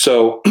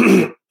 So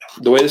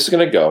the way this is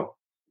going to go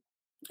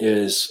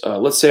is,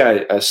 let's say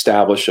I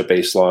establish a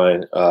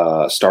baseline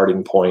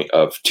starting point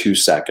of 2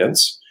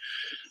 seconds.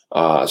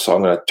 So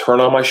I'm going to turn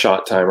on my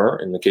shot timer.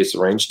 In the case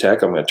of Range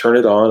Tech, I'm going to turn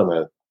it on. I'm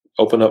going to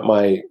open up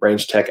my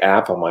Range Tech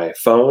app on my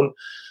phone,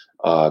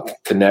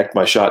 connect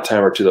my shot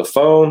timer to the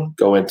phone,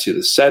 go into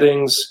the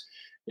settings,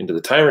 into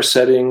the timer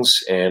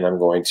settings, and I'm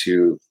going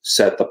to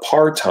set the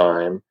par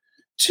time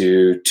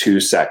to 2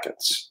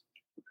 seconds.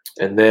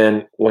 And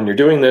then when you're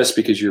doing this,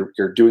 because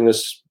you're doing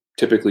this,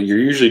 typically you're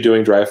usually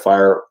doing dry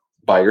fire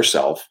by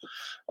yourself.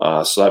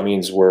 So that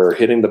means we're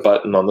hitting the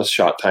button on the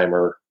shot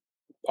timer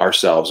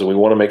ourselves, and we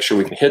want to make sure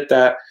we can hit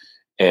that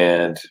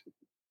and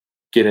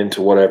get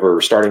into whatever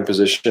starting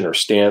position or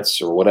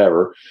stance or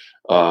whatever.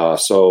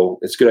 So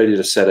it's a good idea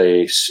to set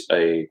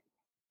a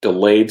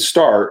delayed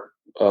start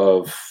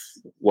of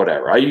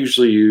whatever. I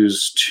usually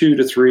use 2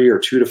 to 3 or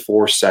 2 to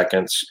 4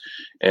 seconds,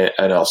 and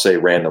I'll say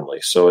randomly,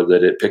 so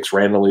that it picks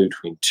randomly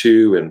between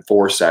 2 and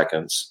 4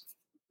 seconds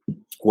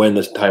when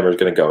the timer is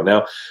going to go.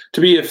 Now,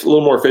 to be a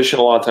little more efficient,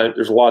 a lot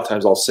of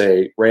times I'll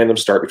say random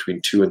start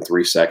between 2 and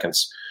 3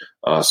 seconds,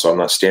 so I'm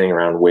not standing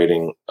around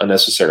waiting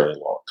unnecessarily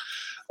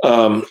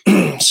long.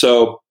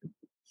 So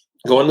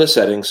go into the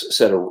settings,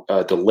 set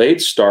a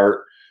delayed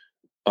start.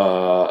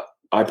 I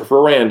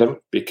prefer random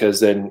because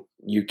then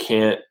you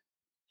can't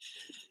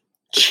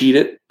cheat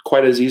it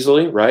quite as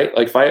easily, right?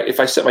 Like if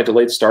I set my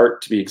delayed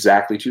start to be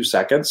exactly 2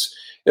 seconds,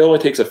 it only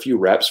takes a few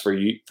reps for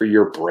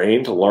your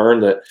brain to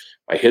learn that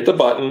I hit the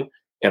button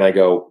and I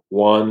go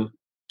 1,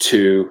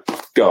 2,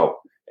 go.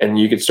 And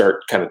you can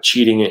start kind of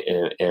cheating it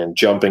and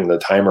jumping the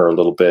timer a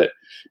little bit.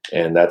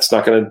 And it's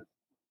not going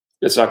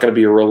to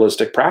be a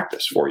realistic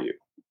practice for you.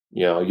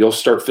 You'll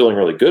start feeling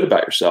really good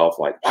about yourself.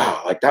 Like,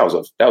 wow, like that was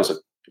a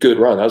good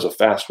run. That was a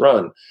fast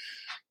run.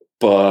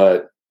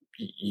 But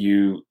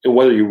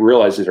whether you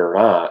realize it or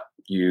not,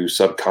 you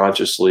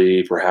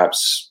subconsciously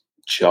perhaps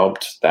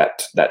jumped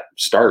that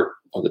start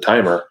of the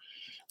timer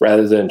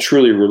rather than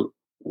truly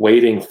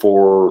waiting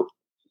for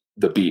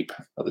the beep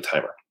of the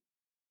timer.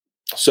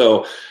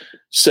 So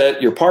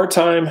set your part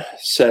time,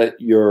 set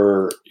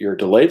your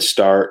delayed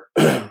start,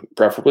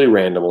 preferably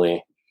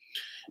randomly,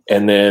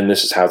 and then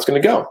this is how it's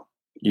going to go.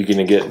 You're going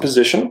to get in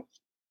position,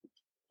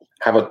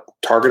 have a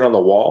target on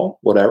the wall,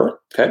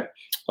 whatever. Okay,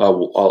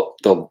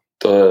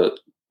 the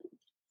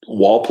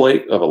wall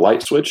plate of a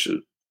light switch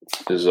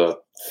is a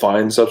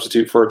fine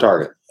substitute for a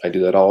target. I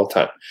do that all the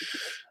time.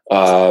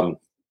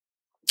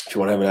 If you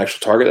want to have an actual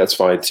target, that's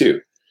fine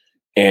too.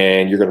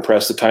 And you're going to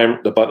press the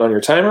button on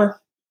your timer.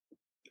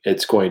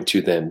 It's going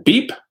to then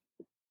beep.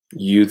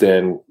 You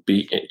then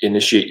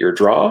initiate your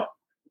draw.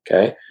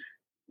 Okay.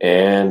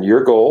 And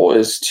your goal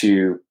is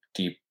to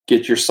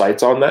get your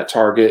sights on that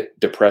target,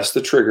 depress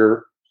the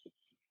trigger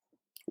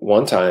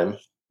one time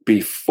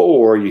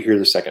before you hear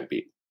the second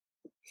beep.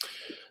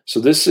 So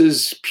this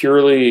is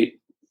purely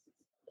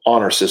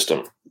honor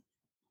system,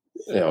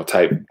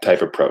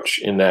 type approach,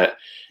 in that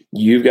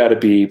you've got to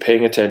be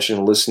paying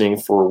attention, listening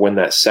for when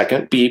that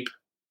second beep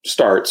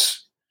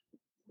starts,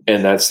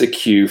 and that's the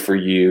cue for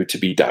you to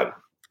be done.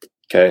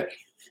 Okay.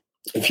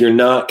 If you're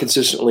not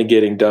consistently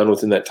getting done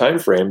within that time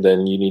frame,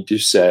 then you need to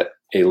set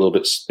a little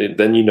bit.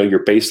 Then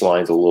your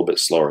baseline is a little bit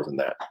slower than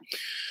that.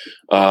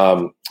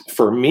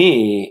 For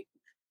me,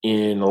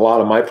 in a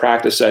lot of my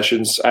practice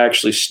sessions, I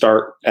actually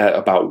start at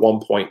about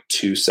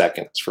 1.2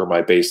 seconds for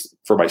my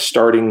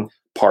starting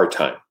part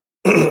time.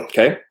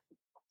 Okay,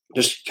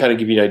 just kind of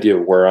give you an idea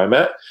of where I'm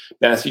at.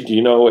 Matthew, do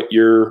you know what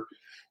your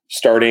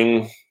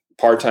starting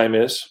part time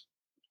is?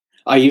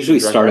 I usually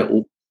start at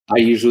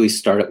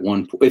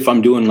one. If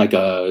I'm doing like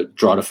a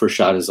draw to first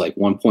shot is like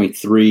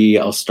 1.3,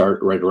 I'll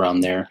start right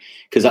around there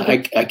because I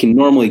can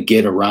normally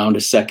get around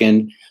a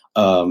second.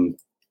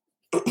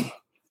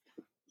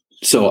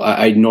 So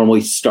I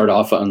normally start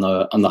off on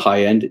the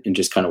high end and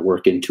just kind of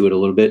work into it a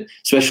little bit.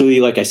 Especially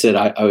like I said,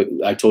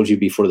 I told you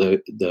before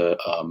the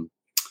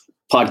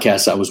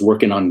podcast, I was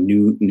working on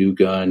new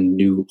gun,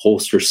 new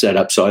holster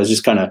setup. So I was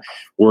just kind of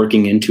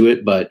working into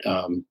it. But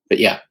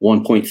yeah,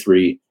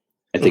 1.3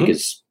 I think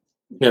is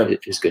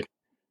good.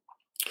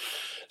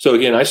 So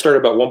again, I started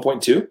about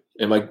 1.2,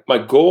 and my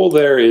goal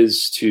there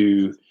is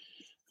to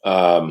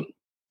at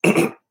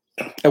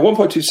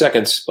 1.2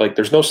 seconds, like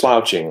there's no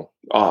slouching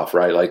off,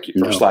 right? Like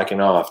you're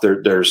slacking off.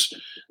 There's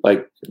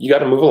like you got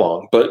to move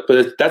along, but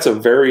that's a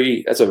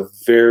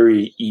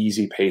very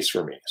easy pace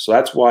for me. So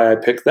that's why I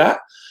picked that.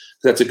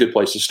 That's a good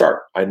place to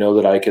start. I know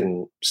that I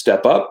can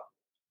step up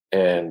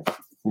and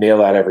nail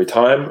that every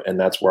time, and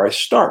that's where I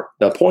start.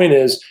 The point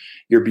is,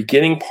 your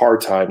beginning part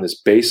time, this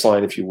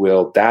baseline, if you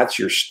will, that's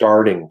your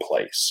starting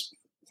place.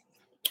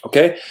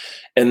 Okay,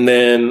 and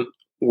then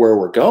where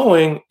we're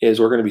going is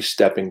we're going to be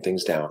stepping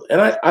things down,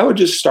 and I would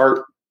just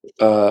start,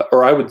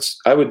 or I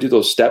would do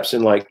those steps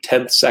in like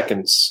 10th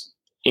seconds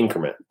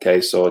increment.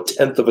 Okay, so a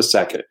 10th of a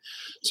second.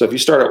 So if I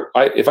start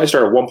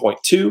at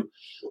 1.2,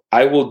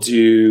 I will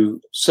do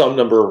some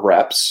number of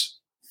reps.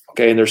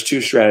 Okay, and there's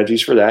two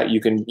strategies for that. You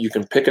can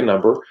pick a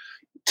number.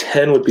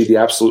 10 would be the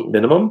absolute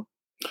minimum.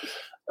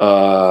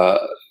 And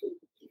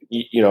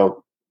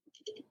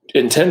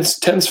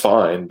 10's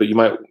fine, but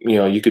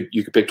you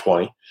could pick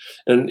 20.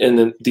 And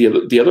then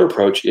the other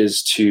approach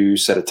is to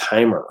set a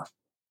timer,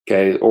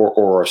 okay,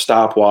 or a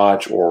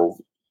stopwatch, or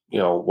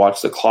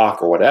watch the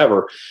clock or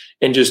whatever,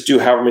 and just do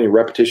however many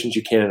repetitions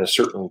you can in a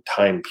certain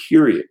time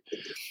period.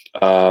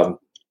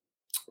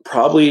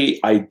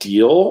 Probably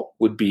ideal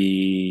would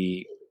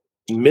be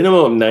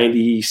minimum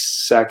 90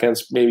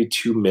 seconds, maybe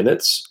 2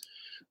 minutes,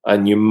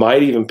 and you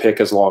might even pick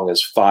as long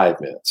as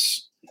 5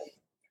 minutes.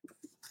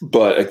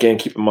 But again,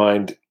 keep in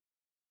mind,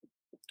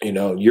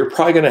 you're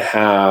probably going to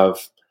have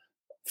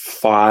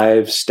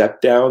 5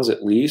 step downs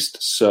at least.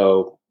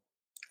 So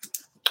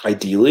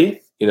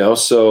ideally,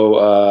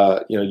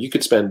 you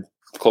could spend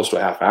close to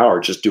a half hour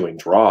just doing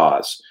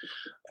draws,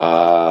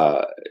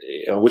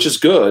 which is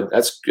good.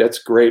 That's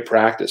great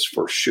practice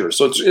for sure.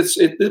 So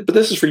but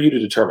this is for you to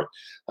determine,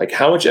 like,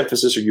 how much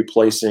emphasis are you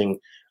placing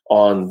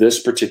on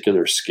this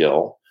particular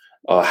skill?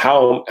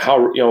 How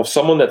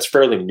someone that's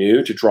fairly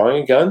new to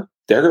drawing a gun,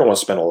 they're going to want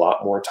to spend a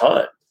lot more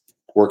time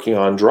working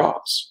on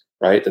draws,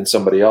 right, than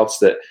somebody else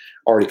that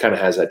already kind of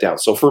has that down.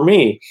 So for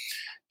me,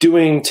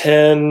 doing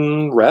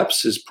 10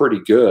 reps is pretty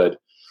good.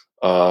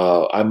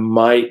 I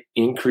might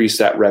increase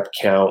that rep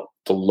count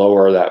the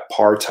lower that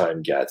par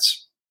time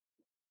gets,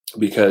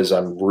 because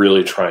I'm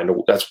really trying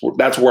to,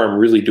 that's where I'm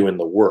really doing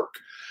the work.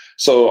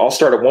 So I'll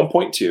start at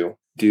 1.2,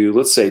 do,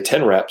 let's say,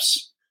 10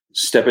 reps,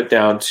 step it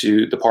down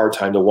to the par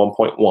time to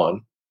 1.1,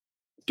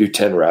 do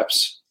 10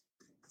 reps,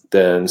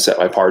 then set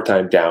my par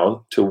time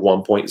down to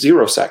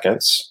 1.0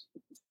 seconds,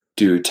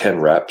 do 10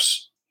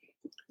 reps,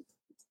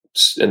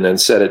 and then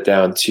set it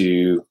down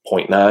to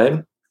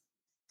 0.9,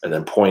 and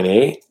then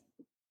 0.8,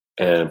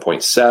 and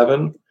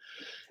 0.7.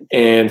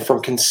 And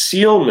from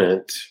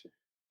concealment,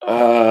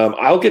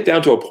 I'll get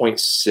down to a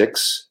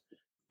 0.6,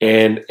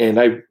 and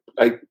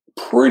I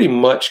pretty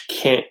much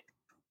can't.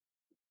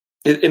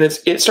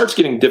 It starts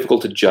getting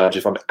difficult to judge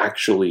if I'm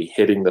actually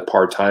hitting the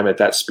par time at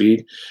that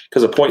speed,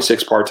 because a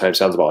 0.6 par time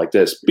sounds about like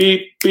this: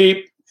 beep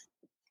beep,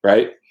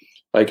 right?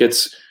 Like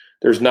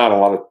there's not a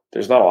lot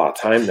of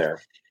time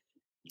there.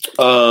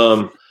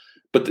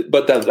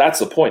 But that's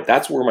the point.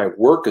 That's where my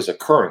work is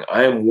occurring.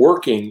 I am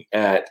working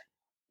at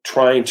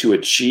trying to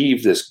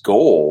achieve this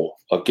goal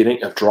of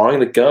drawing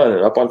the gun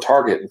and up on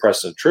target and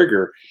pressing the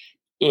trigger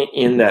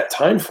in that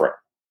time frame,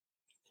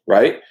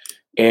 right?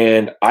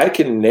 And I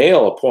can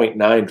nail a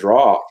 0.9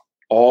 draw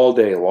all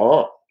day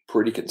long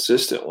pretty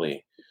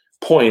consistently.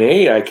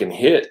 0.8 I can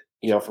hit,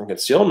 from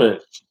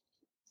concealment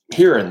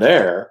here and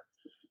there.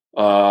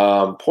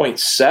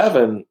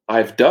 0.7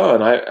 I've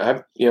done.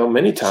 I've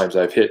many times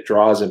I've hit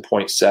draws in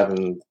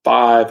 0.75,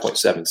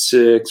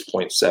 0.76,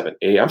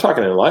 0.78. I'm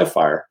talking in live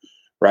fire,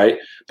 right?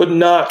 But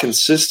not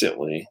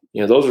consistently.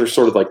 Those are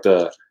sort of like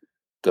the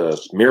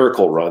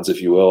miracle runs,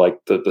 if you will, like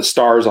the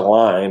stars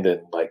aligned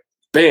and like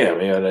bam,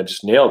 and I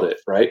just nailed it,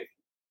 right?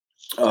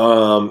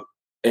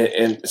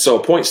 And so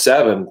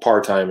 0.7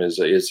 par time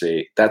is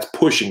that's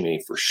pushing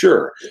me for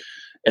sure.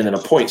 And then a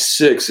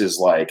 0.6 is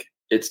like,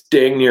 it's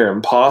dang near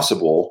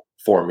impossible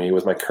for me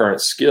with my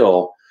current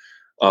skill.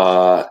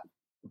 But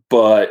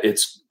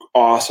it's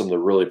awesome to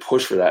really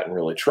push for that and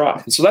really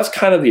try. And so that's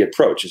kind of the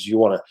approach, is you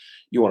want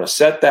to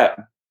set that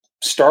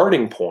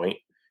starting point,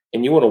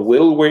 and you want to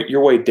whittle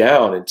your way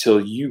down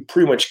until you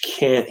pretty much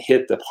can't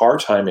hit the par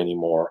time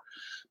anymore,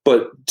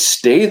 but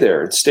stay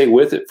there and stay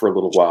with it for a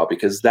little while,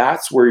 because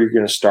that's where you're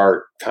going to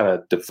start kind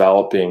of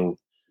developing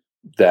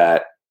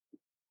that,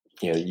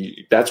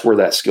 that's where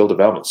that skill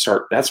development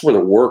that's where the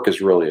work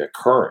is really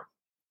occurring,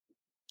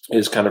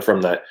 is kind of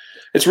from that.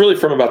 It's really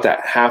from about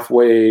that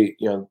halfway,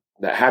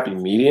 that happy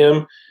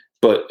medium,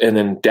 and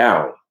then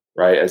down,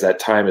 right, as that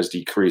time is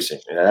decreasing.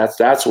 And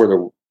that's where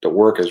the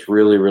work is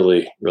really,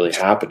 really, really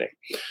happening.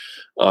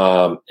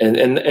 And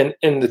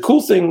the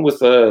cool thing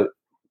with a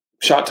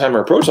shot timer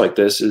approach like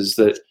this is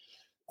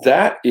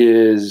that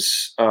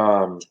is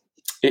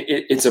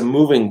it's a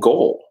moving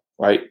goal,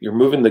 right? You're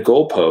moving the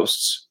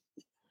goalposts,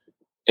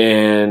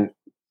 and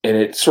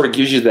it sort of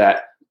gives you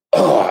that,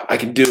 oh, I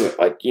can do it.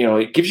 Like,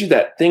 it gives you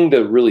that thing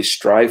to really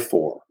strive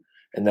for,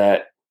 and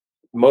that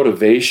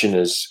motivation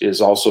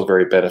is also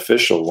very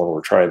beneficial when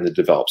we're trying to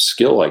develop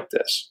skill like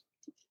this.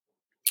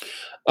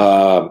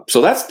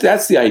 So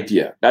that's the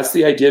idea. That's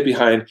the idea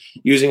behind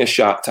using a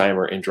shot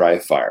timer in dry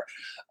fire.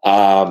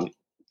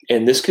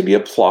 And this can be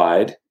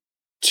applied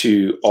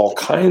to all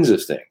kinds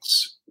of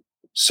things.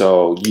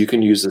 So you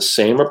can use the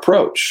same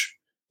approach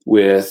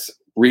with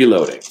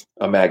reloading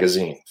a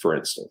magazine, for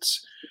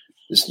instance.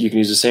 You can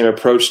use the same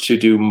approach to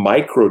do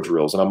micro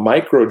drills. And a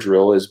micro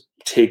drill is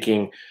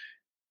taking,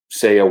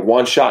 say, a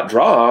one-shot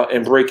draw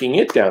and breaking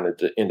it down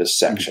into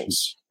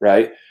sections,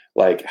 right?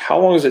 Like, how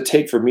long does it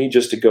take for me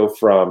just to go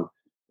from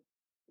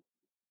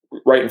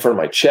right in front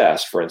of my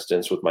chest, for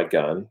instance, with my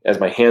gun, as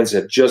my hands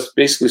have just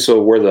basically,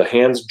 so where the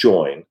hands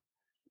join,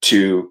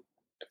 to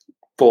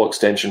full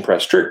extension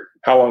press trigger?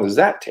 How long does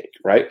that take,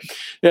 right?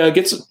 Now, it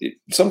gets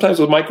sometimes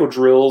with micro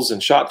drills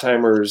and shot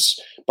timers,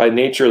 by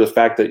nature of the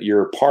fact that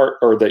your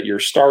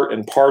start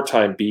and par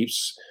time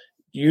beeps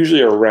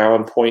usually are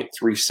around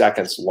 0.3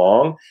 seconds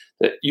long,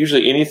 that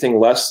usually anything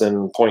less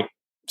than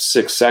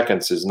 0.6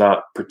 seconds is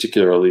not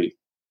particularly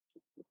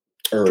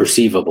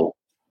perceivable.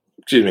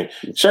 Excuse me.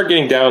 Start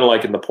getting down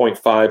like in the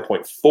 0.5,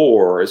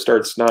 0.4, it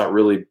starts not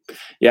really,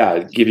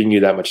 giving you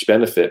that much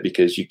benefit,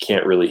 because you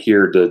can't really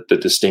hear the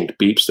distinct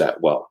beeps that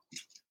well.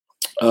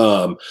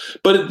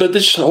 But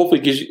this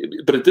hopefully gives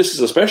you. But this is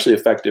especially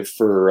effective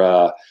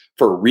for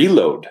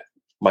reload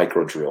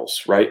micro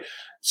drills, right?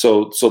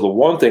 So the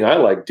one thing I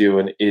like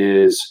doing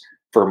is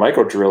for a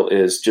micro drill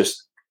is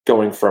just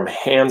going from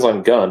hands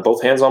on gun,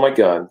 both hands on my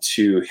gun,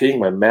 to hitting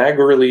my mag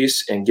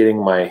release and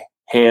getting my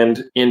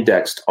hand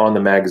indexed on the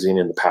magazine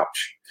in the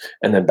pouch,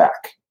 and then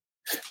back,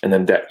 and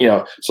then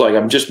so like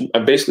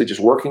I'm basically just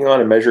working on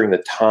and measuring the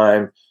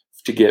time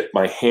to get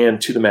my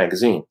hand to the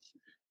magazine,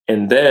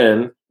 and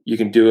then you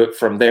can do it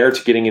from there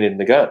to getting it in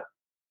the gun.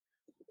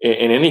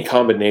 In any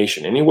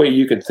combination, any way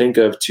you can think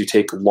of to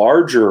take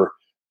larger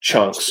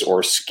chunks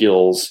or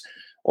skills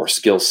or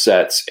skill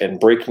sets and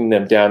breaking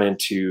them down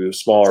into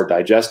smaller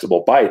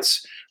digestible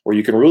bites where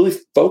you can really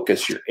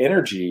focus your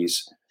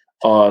energies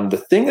on the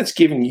thing that's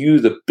giving you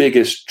the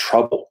biggest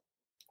trouble.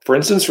 For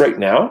instance, right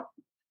now,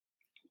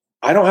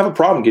 I don't have a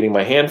problem getting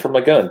my hand from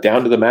my gun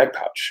down to the mag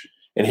pouch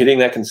and hitting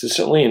that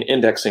consistently and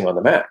indexing on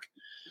the mag.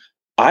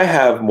 I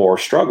have more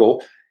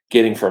struggle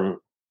getting from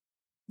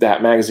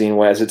that magazine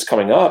as it's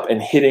coming up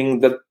and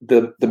hitting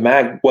the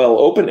mag well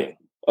opening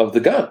of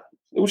the gun,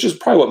 which is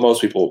probably what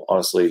most people,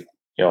 honestly,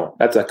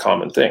 that's a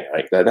common thing,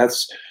 right?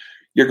 That's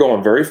you're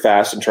going very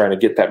fast and trying to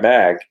get that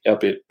mag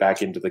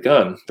back into the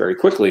gun very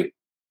quickly.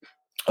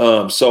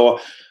 So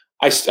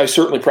I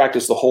certainly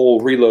practice the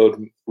whole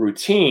reload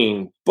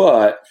routine,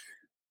 but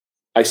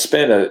I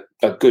spend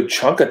a good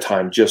chunk of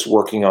time just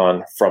working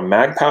on from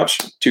mag pouch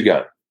to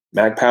gun,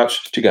 mag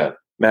pouch to gun,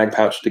 mag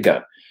pouch to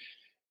gun.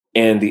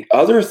 And the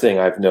other thing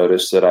I've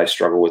noticed that I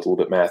struggle with a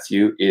little bit,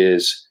 Matthew,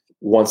 is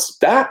once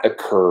that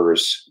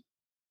occurs,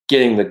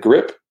 getting the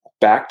grip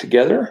back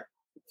together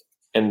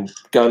and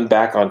gun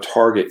back on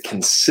target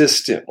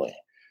consistently.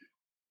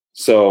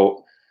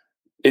 So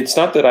it's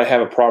not that I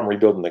have a problem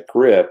rebuilding the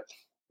grip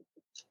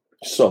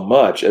so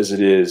much as it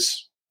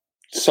is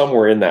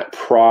somewhere in that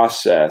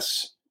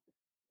process,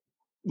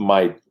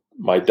 my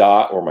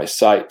dot or my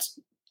sights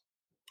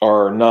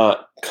are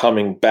not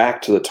coming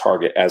back to the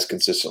target as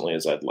consistently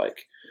as I'd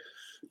like.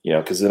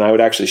 Because then I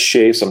would actually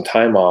shave some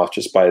time off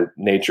just by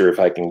nature if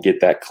I can get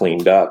that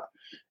cleaned up.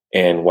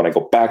 And when I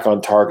go back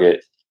on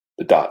target,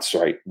 the dot's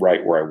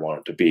right where I want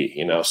it to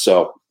be,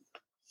 So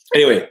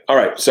anyway, all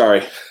right,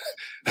 sorry.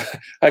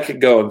 I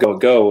could go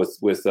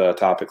with a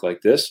topic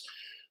like this,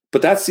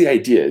 but that's the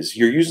idea is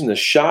you're using the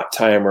shot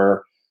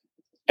timer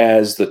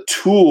as the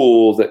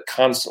tool that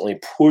constantly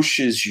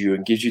pushes you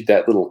and gives you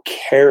that little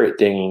carrot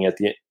dangling it,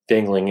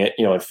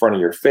 in front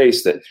of your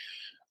face that,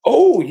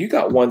 oh, you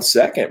got 1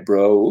 second,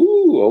 bro.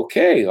 Ooh,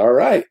 okay. All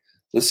right.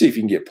 Let's see if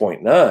you can get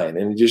 0.9.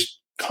 And just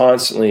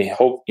constantly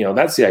hope,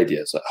 that's the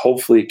idea. So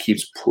hopefully it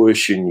keeps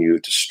pushing you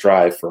to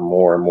strive for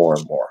more and more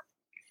and more.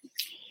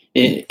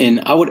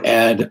 And I would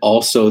add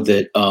also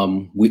that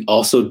we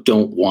also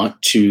don't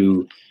want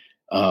to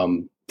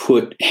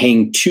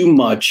hang too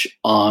much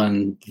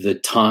on the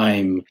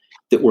time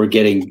that we're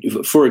getting.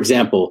 For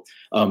example,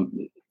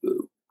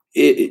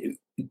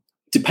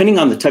 depending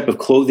on the type of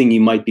clothing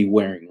you might be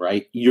wearing,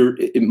 right?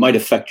 It might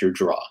affect your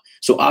draw.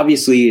 So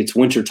obviously it's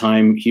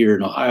wintertime here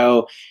in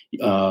Ohio,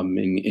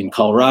 in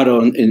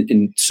Colorado.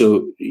 And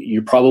so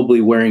you're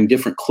probably wearing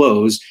different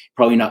clothes,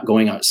 probably not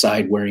going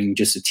outside wearing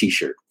just a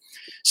t-shirt.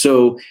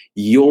 So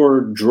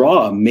your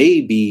draw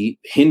may be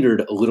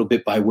hindered a little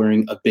bit by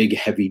wearing a big,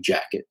 heavy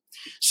jacket.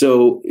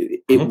 So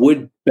it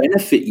would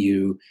benefit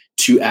you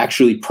to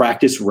actually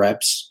practice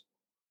reps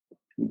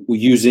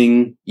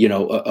using,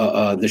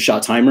 the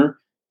shot timer,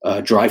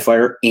 dry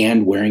fire,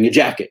 and wearing a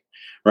jacket,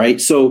 right?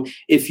 So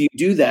if you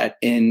do that,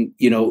 and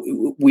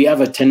we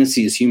have a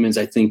tendency as humans,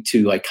 I think,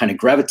 to like kind of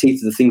gravitate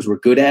to the things we're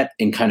good at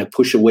and kind of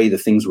push away the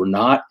things we're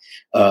not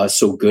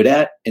so good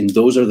at, and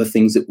those are the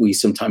things that we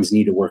sometimes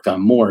need to work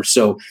on more.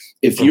 So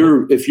if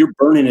you're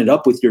burning it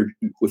up with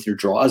your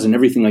draws and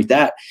everything like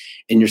that,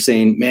 and you're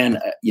saying, man,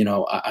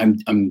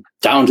 I'm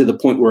down to the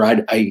point where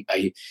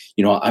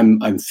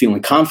I'm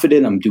feeling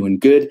confident, I'm doing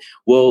good.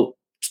 Well,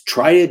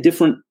 try a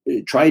different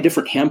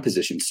hand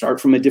position.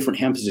 Start from a different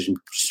hand position.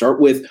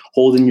 Start with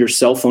holding your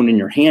cell phone in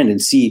your hand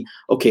and see,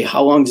 okay,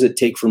 how long does it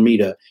take for me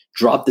to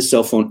drop the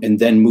cell phone and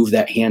then move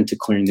that hand to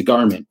clearing the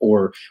garment,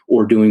 or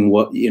doing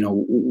what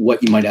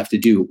you might have to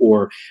do,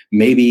 or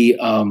maybe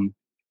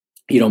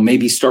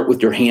maybe start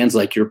with your hands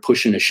like you're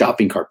pushing a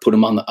shopping cart, put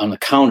them on the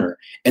counter,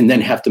 and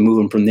then have to move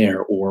them from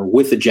there, or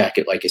with a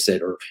jacket, like I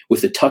said, or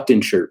with a tucked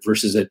in shirt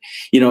versus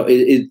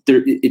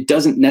it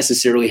doesn't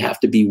necessarily have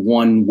to be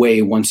one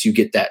way once you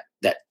get that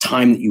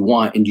time that you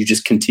want, and you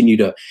just continue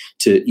to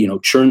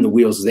churn the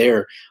wheels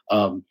there.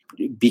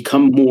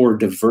 Become more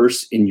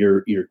diverse in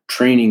your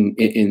training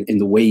in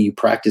the way you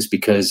practice,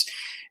 because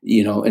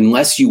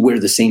unless you wear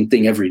the same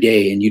thing every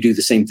day and you do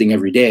the same thing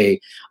every day,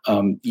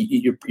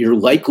 you're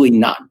likely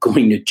not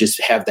going to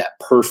just have that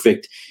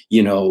perfect,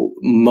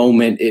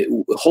 moment.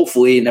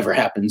 Hopefully it never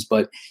happens,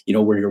 but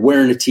where you're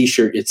wearing a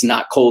t-shirt, it's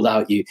not cold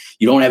out. You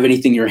don't have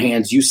anything in your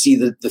hands. You see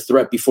the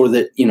threat before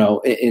that,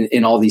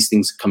 and all these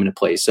things come into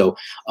play. So,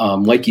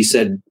 like you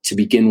said, to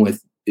begin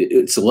with,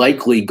 it's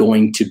likely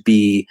going to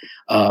be,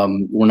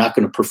 we're not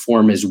going to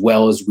perform as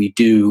well as we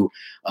do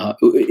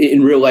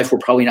in real life. We're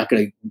probably not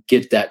going to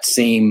get that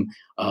same,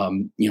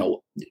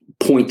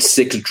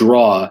 0.6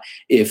 draw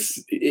if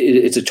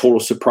it's a total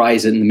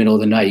surprise in the middle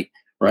of the night,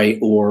 right?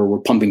 Or we're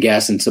pumping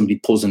gas and somebody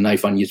pulls a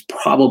knife on you. It's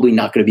probably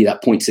not going to be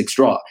that 0.6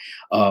 draw.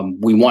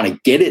 We want to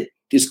get it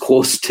as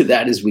close to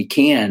that as we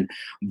can,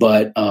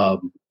 but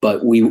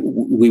we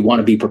want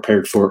to be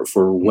prepared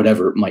for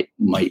whatever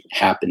might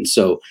happen.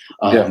 So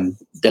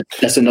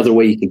that's another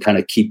way you can kind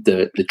of keep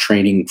the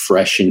training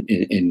fresh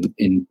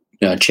and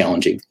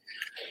challenging.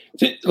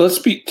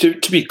 Let's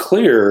to be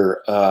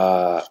clear.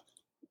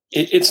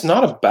 It's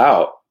not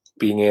about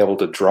being able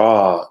to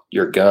draw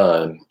your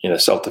gun in a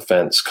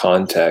self-defense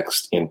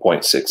context in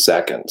 0.6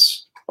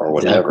 seconds or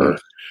whatever,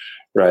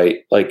 right?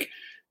 Like,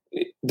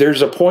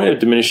 there's a point of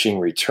diminishing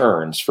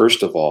returns,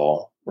 first of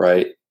all,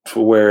 right?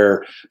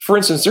 Where, for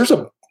instance, there's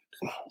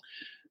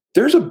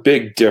a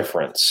big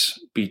difference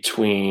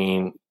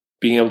between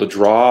being able to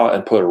draw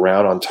and put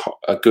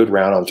a good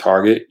round on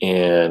target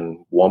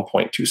in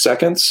 1.2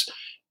 seconds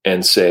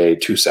and say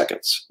 2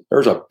 seconds.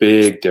 There's a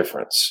big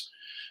difference.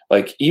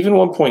 Like, even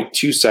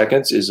 1.2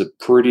 seconds is a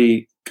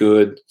pretty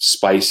good,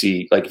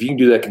 spicy, like if you can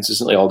do that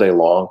consistently all day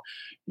long,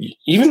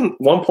 even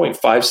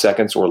 1.5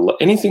 seconds or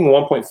anything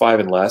 1.5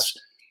 and less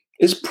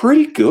is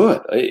pretty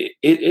good.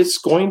 It's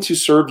going to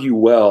serve you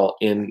well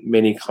in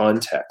many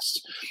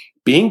contexts.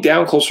 Being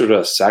down closer to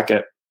a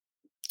second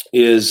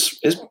is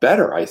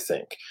better, I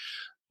think.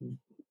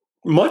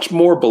 Much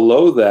more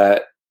below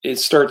that, it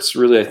starts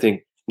really, I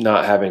think,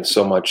 not having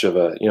so much of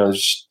a,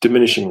 just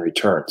diminishing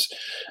returns.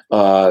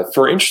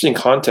 For interesting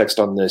context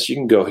on this, you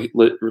can go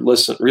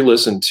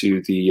re-listen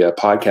to the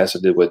podcast I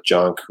did with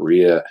John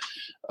Correa.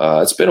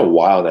 It's been a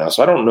while now,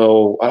 so I don't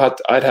know.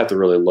 I'd have to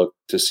really look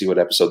to see what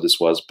episode this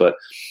was. But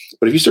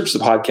if you search the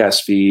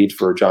podcast feed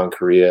for John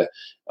Correa,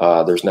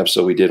 there's an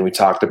episode we did, and we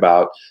talked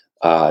about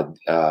kind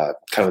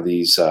of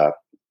these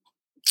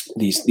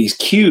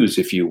cues,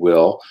 if you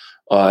will,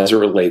 as it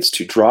relates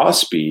to draw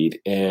speed.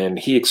 And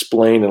he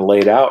explained and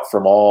laid out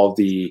from all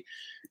the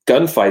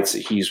gunfights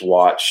that he's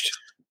watched,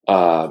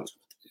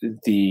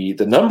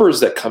 the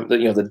numbers that come,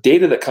 the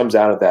data that comes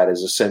out of that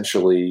is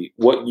essentially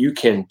what you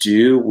can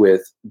do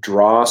with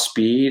draw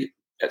speed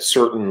at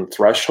certain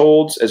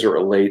thresholds as it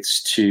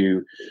relates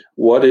to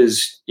what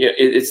is,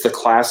 it's the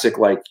classic,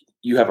 like,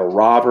 you have a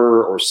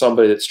robber or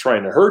somebody that's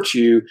trying to hurt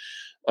you,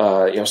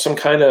 some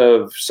kind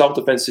of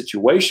self-defense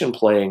situation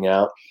playing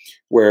out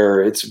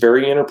where it's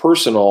very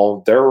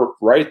interpersonal. They're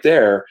right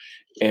there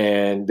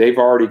and they've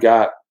already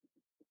got,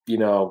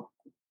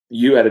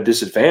 you at a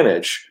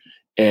disadvantage,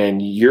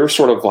 and you're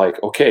sort of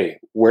like, okay,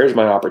 where's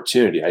my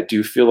opportunity? I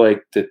do feel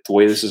like that the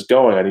way this is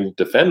going, I need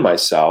to defend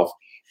myself,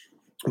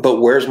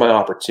 but where's my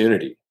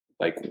opportunity?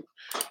 Like,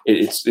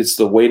 it's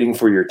the waiting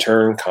for your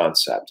turn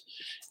concept.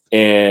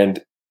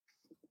 And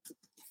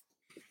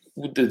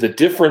the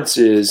difference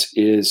is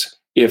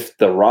if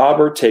the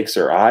robber takes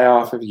their eye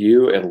off of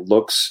you and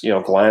looks,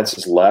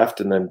 glances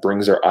left and then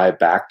brings their eye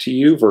back to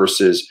you,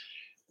 versus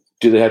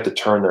do they have to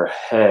turn their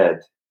head,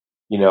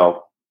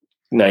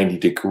 90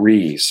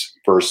 degrees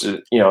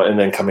versus, and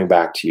then coming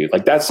back to you.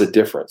 Like, that's the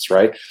difference,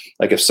 right?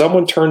 Like, if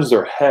someone turns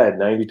their head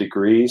 90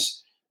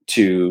 degrees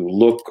to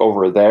look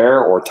over there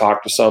or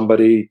talk to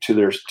somebody to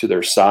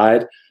their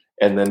side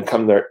and then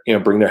come there,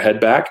 bring their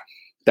head back,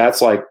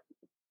 that's like,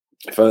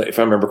 if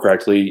I remember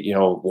correctly,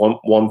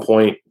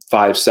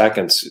 1.5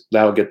 seconds,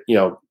 that'll get,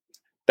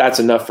 that's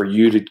enough for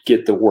you to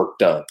get the work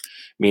done,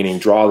 meaning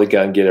draw the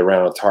gun, get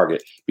around a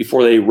target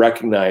before they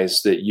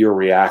recognize that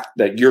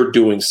you're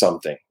doing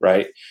something,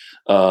 right?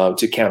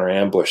 To counter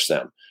ambush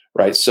them,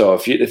 right? So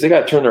if they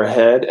got to turn their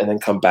head and then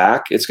come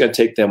back, it's going to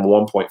take them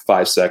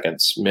 1.5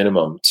 seconds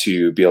minimum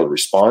to be able to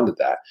respond to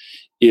that.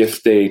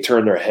 If they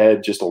turn their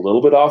head just a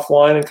little bit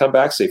offline and come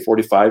back, say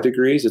 45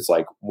 degrees, it's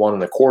like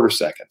 1.25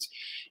 seconds.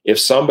 If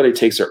somebody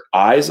takes their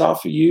eyes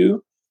off of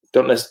you,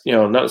 not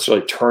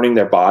necessarily turning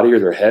their body or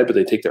their head, but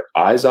they take their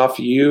eyes off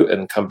of you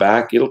and come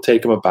back, it'll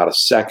take them about a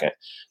second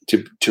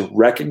to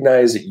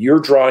recognize that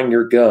you're drawing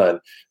your gun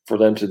for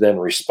them to then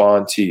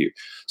respond to you.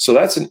 So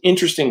that's an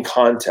interesting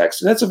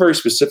context. And that's a very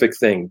specific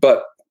thing,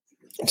 but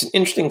it's an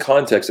interesting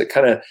context that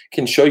kind of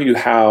can show you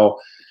how,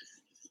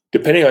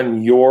 depending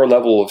on your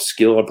level of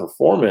skill and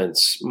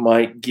performance,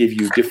 might give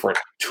you different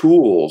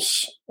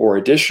tools or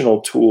additional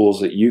tools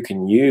that you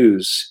can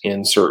use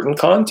in certain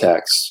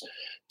contexts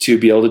to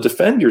be able to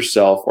defend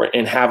yourself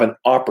and have an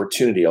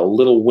opportunity, a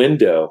little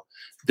window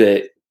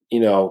that,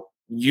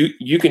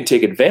 you can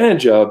take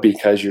advantage of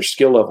because your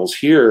skill level's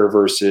here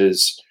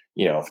versus,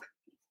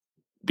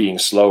 being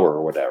slower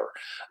or whatever.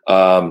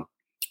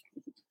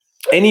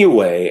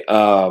 Anyway,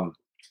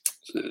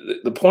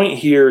 the point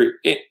here,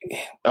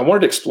 I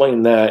wanted to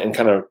explain that and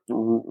kind of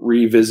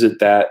revisit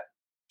that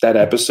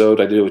episode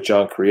I did with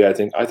John Correa.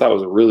 I thought it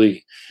was a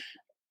really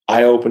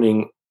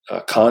eye-opening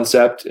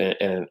concept and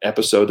an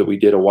episode that we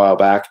did a while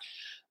back.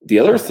 The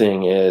other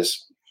thing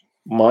is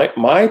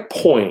my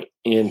point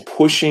in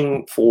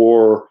pushing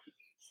for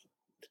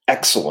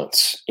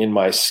excellence in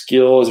my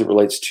skill as it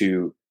relates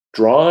to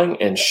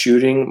drawing and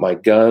shooting my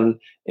gun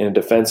in a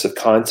defensive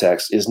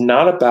context is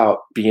not about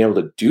being able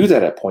to do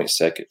that at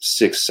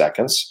 0.6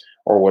 seconds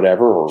or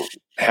whatever, or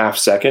half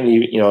second.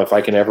 If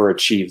I can ever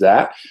achieve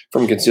that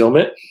from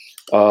concealment,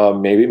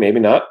 maybe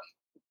not.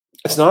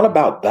 It's not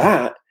about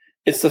that.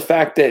 It's the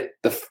fact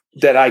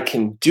that I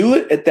can do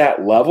it at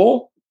that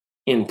level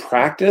in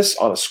practice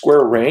on a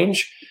square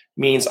range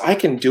means I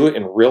can do it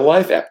in real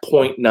life at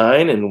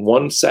 0.9 in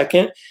 1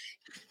 second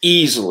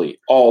easily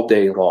all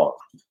day long.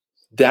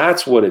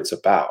 That's what it's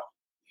about.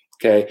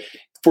 Okay.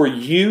 For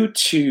you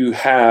to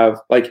have,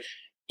 like,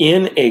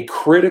 in a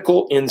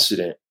critical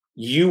incident,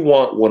 you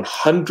want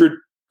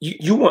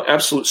you want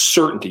absolute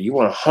certainty. You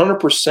want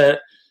 100%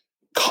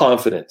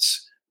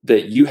 confidence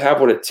that you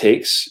have what it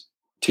takes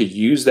to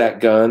use that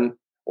gun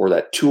or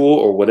that tool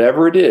or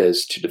whatever it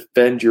is to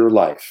defend your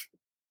life.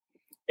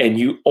 And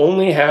you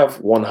only have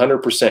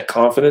 100%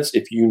 confidence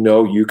if you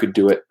know you could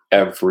do it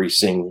every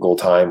single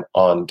time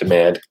on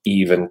demand,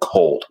 even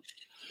cold.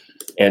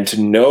 And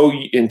to know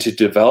and to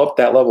develop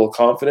that level of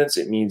confidence,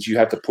 it means you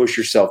have to push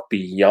yourself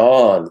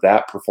beyond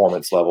that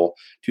performance level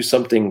to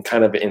something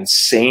kind of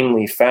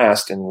insanely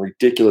fast and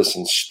ridiculous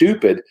and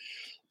stupid,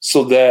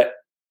 so that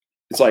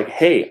it's like,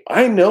 hey,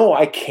 I know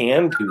I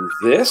can do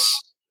this,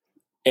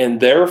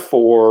 and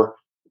therefore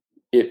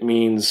it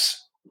means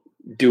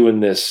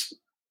doing this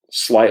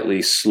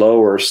slightly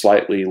slower,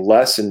 slightly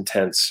less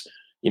intense,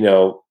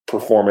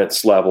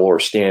 performance level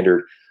or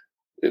standard.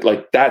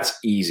 Like, that's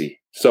easy.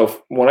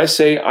 So when I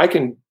say I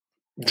can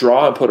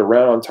draw and put a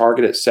round on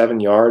target at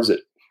 7 yards at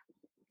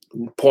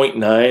 0.9,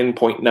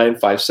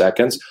 0.95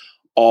 seconds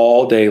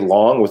all day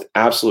long with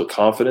absolute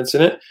confidence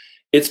in it,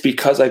 it's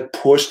because I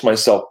pushed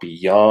myself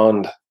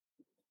beyond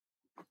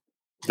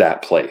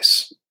that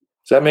place.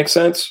 Does that make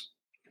sense?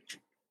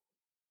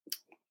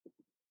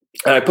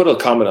 And I put a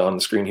comment on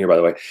the screen here, by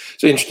the way.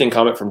 It's an interesting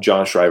comment from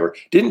John Shriver.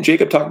 Didn't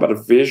Jacob talk about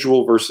a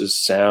visual versus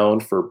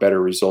sound for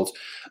better results?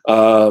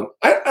 I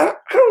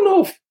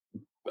don't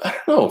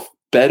know if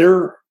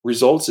better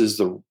results is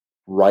the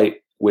right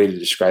way to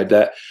describe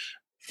that,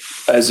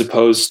 as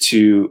opposed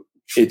to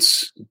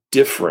it's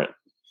different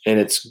and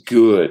it's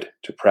good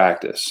to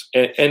practice,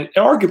 and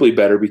arguably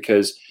better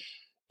because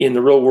in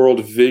the real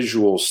world,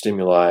 visual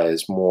stimuli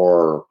is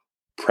more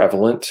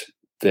prevalent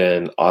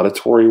than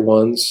auditory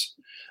ones.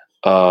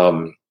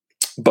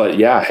 But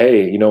yeah,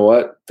 hey, you know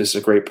what? This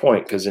is a great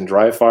point, because in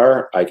dry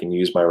fire, I can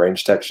use my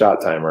Range Tech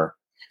shot timer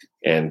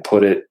and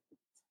put it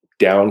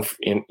down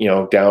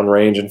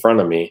range in front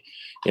of me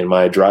in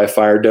my dry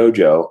fire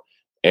dojo,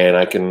 and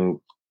I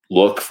can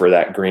look for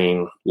that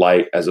green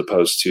light as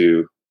opposed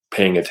to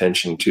paying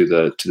attention to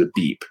the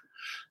beep.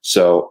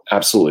 So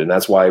absolutely. And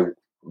that's why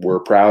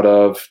we're proud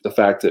of the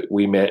fact that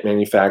we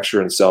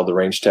manufacture and sell the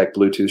Range Tech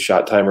Bluetooth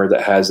shot timer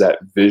that has that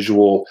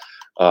visual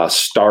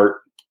start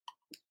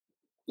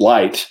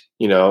light,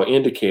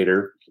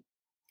 indicator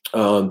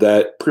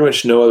that pretty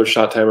much no other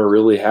shot timer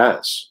really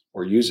has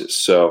or uses.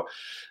 So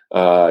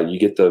you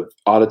get the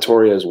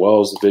auditory as well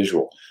as the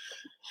visual.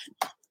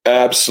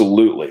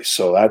 Absolutely.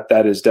 So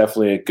that is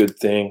definitely a good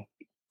thing.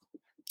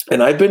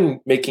 And I've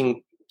been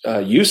making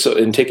use of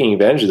and taking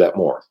advantage of that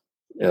more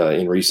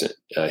in recent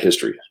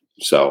history.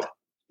 So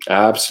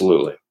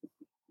absolutely.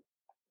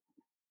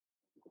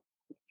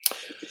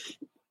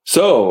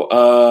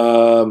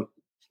 So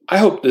I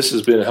hope this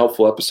has been a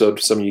helpful episode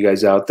for some of you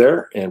guys out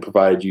there and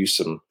provided you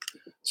some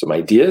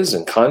ideas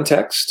and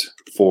context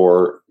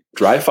for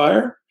dry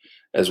fire,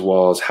 as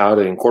well as how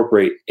to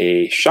incorporate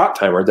a shot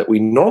timer that we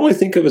normally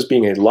think of as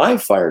being a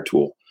live fire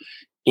tool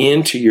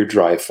into your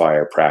dry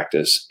fire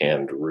practice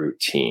and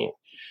routine.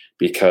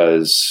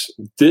 Because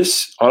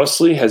this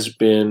honestly has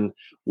been,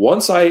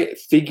 once I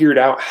figured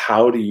out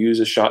how to use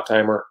a shot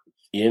timer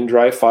in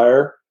dry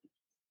fire,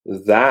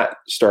 that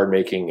started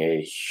making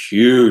a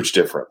huge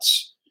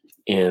difference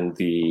in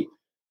the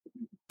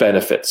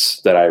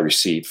benefits that I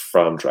received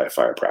from dry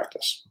fire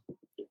practice.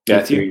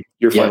 Matthew,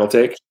 your final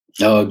take?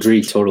 No,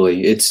 agree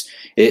totally.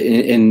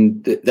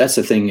 And that's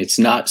the thing. It's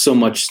not so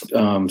much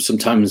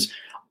sometimes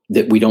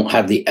that we don't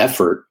have the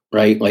effort,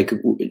 right? Like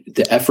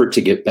the effort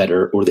to get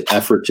better or the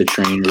effort to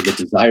train or the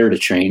desire to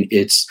train.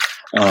 It's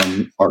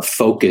our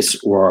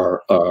focus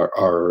or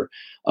our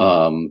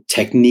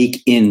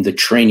technique in the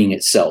training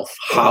itself.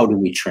 How do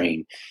we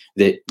train?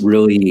 That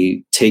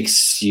really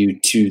takes you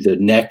to the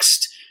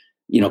next,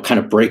 kind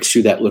of breaks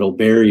through that little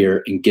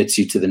barrier and gets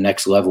you to the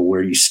next level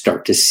where you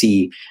start to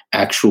see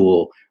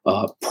actual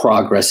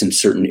progress in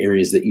certain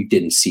areas that you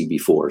didn't see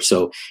before.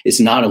 So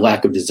it's not a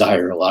lack of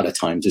desire. A lot of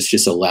times it's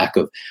just a lack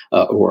of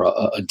or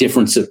a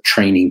difference of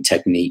training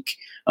technique.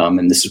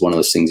 And this is one of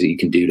those things that you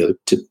can do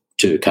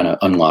to kind of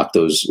unlock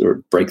those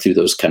or break through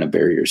those kind of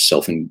barriers,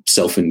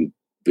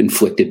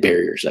 self-inflicted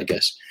barriers, I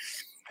guess.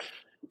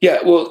 Yeah,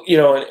 well,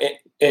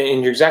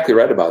 and you're exactly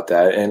right about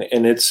that.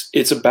 And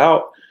it's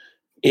about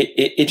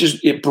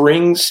it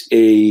brings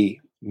a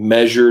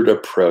measured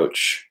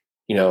approach,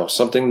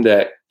 something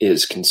that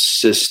is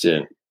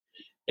consistent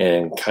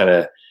and kind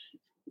of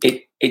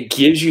it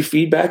gives you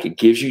feedback, it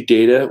gives you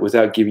data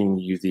without giving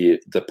you the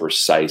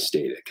precise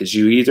data. Because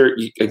you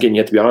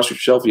have to be honest with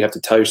yourself. You have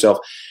to tell yourself,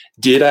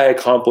 did I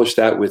accomplish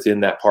that within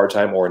that part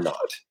time or not?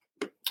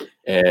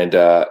 And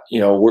I'm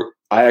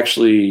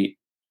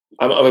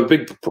a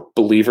big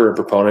believer and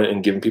proponent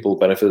in giving people the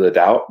benefit of the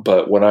doubt.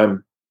 But when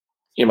I'm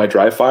in my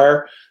dry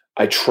fire,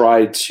 I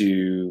try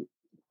to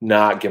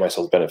not give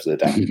myself the benefit of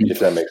the doubt, if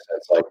that makes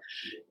sense. Like,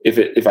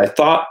 if I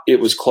thought it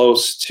was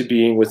close to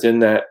being within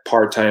that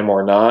part-time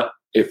or not,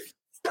 it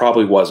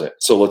probably wasn't.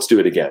 So let's do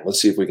it again.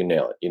 Let's see if we can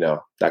nail it,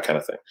 that kind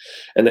of thing.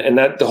 And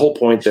that the whole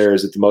point there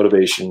is that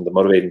the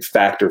motivating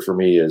factor for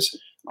me is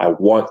I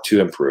want to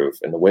improve.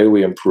 And the way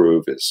we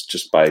improve is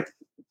just by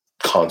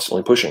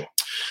constantly pushing.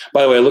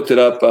 By the way, I looked it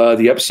up.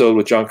 The episode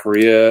with John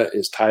Correa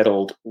is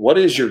titled, "What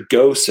is Your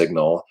Go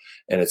Signal?"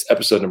 And it's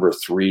episode number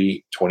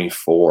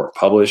 324,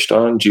 published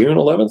on June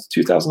 11th,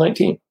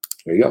 2019.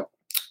 There you go.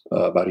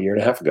 About a year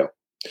and a half ago.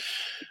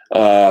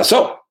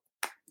 So,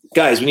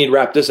 guys, we need to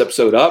wrap this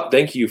episode up.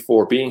 Thank you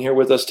for being here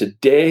with us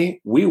today.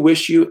 We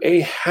wish you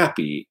a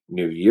happy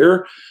new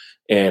year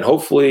and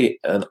hopefully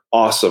an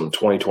awesome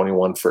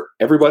 2021 for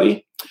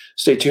everybody.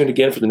 Stay tuned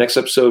again for the next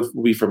episode.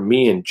 Will be from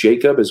me and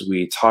Jacob as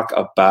we talk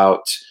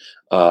about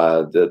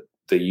the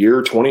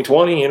year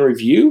 2020 in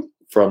review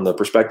from the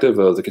perspective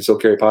of the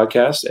Concealed Carry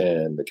podcast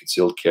and the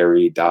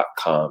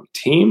concealedcarry.com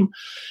team.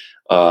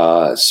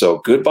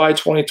 So goodbye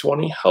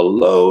 2020.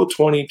 Hello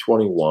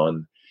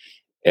 2021.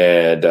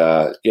 And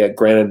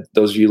granted,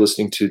 those of you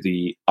listening to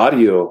the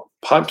audio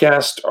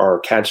podcast are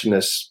catching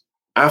this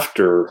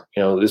after,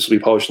 this will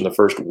be published in the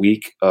first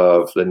week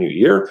of the new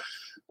year.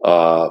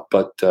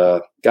 But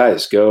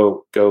guys,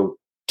 go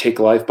take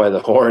life by the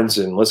horns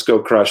and let's go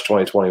crush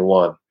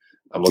 2021.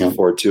 I'm looking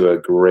forward to a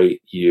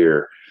great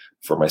year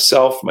for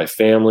myself, my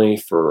family,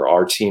 for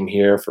our team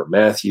here, for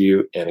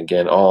Matthew, and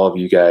again, all of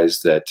you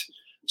guys that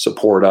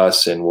support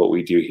us and what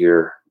we do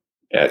here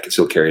at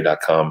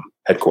concealedcarry.com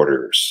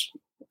headquarters,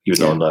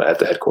 even though I'm not at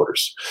the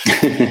headquarters.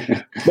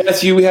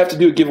 Matthew, we have to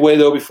do a giveaway,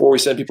 though, before we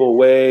send people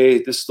away.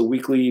 This is the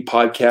weekly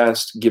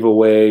podcast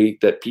giveaway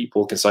that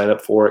people can sign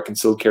up for at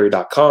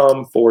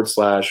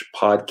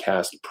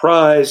concealedcarry.com/podcast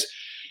prize.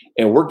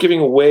 And we're giving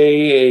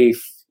away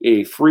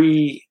a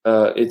free,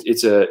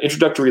 it's an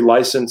introductory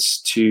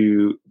license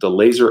to the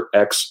Laser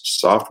X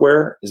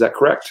software. Is that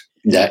correct?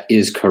 That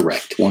is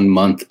correct. 1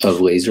 month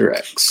of Laser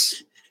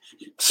X.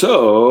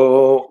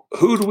 So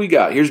who do we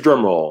got? Here's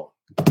drum roll.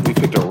 We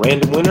picked a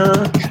random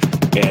winner,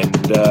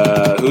 and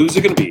who's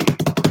it going to be?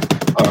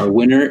 Our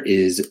winner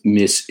is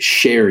Miss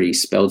Sherry,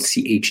 spelled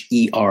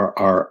Cherri.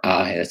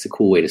 That's a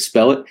cool way to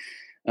spell it.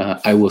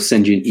 I will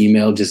send you an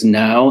email just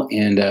now,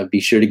 and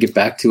be sure to get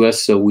back to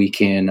us so we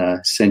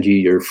can send you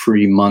your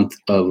free month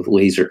of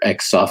Laser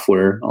X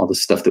software, all the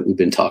stuff that we've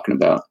been talking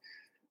about.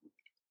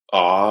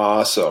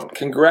 Awesome.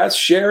 Congrats,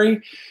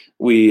 Sherry.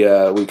 We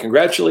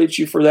congratulate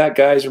you for that,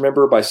 guys.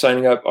 Remember, by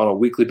signing up on a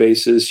weekly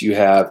basis, you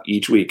have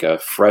each week a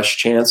fresh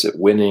chance at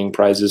winning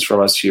prizes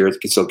from us here at the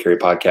Concealed Carry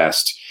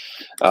podcast.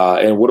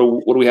 And what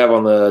do we have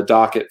on the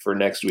docket for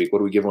next week? What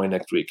do we give away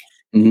next week?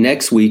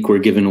 Next week, we're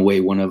giving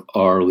away one of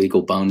our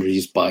Legal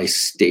Boundaries by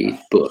State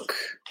book.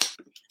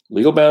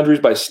 Legal Boundaries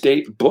by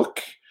State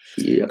book.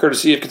 Yeah.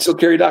 Courtesy of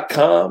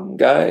concealedcarry.com.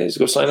 Guys,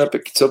 go sign up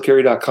at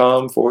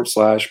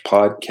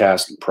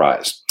concealedcarry.com/podcast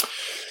prize.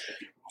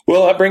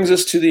 Well, that brings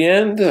us to the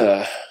end.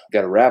 Got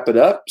to wrap it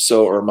up.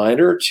 So a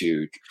reminder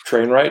to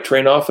train right,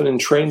 train often, and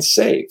train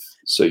safe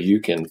so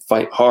you can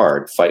fight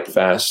hard, fight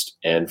fast,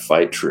 and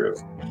fight true.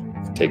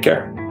 Take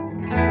care.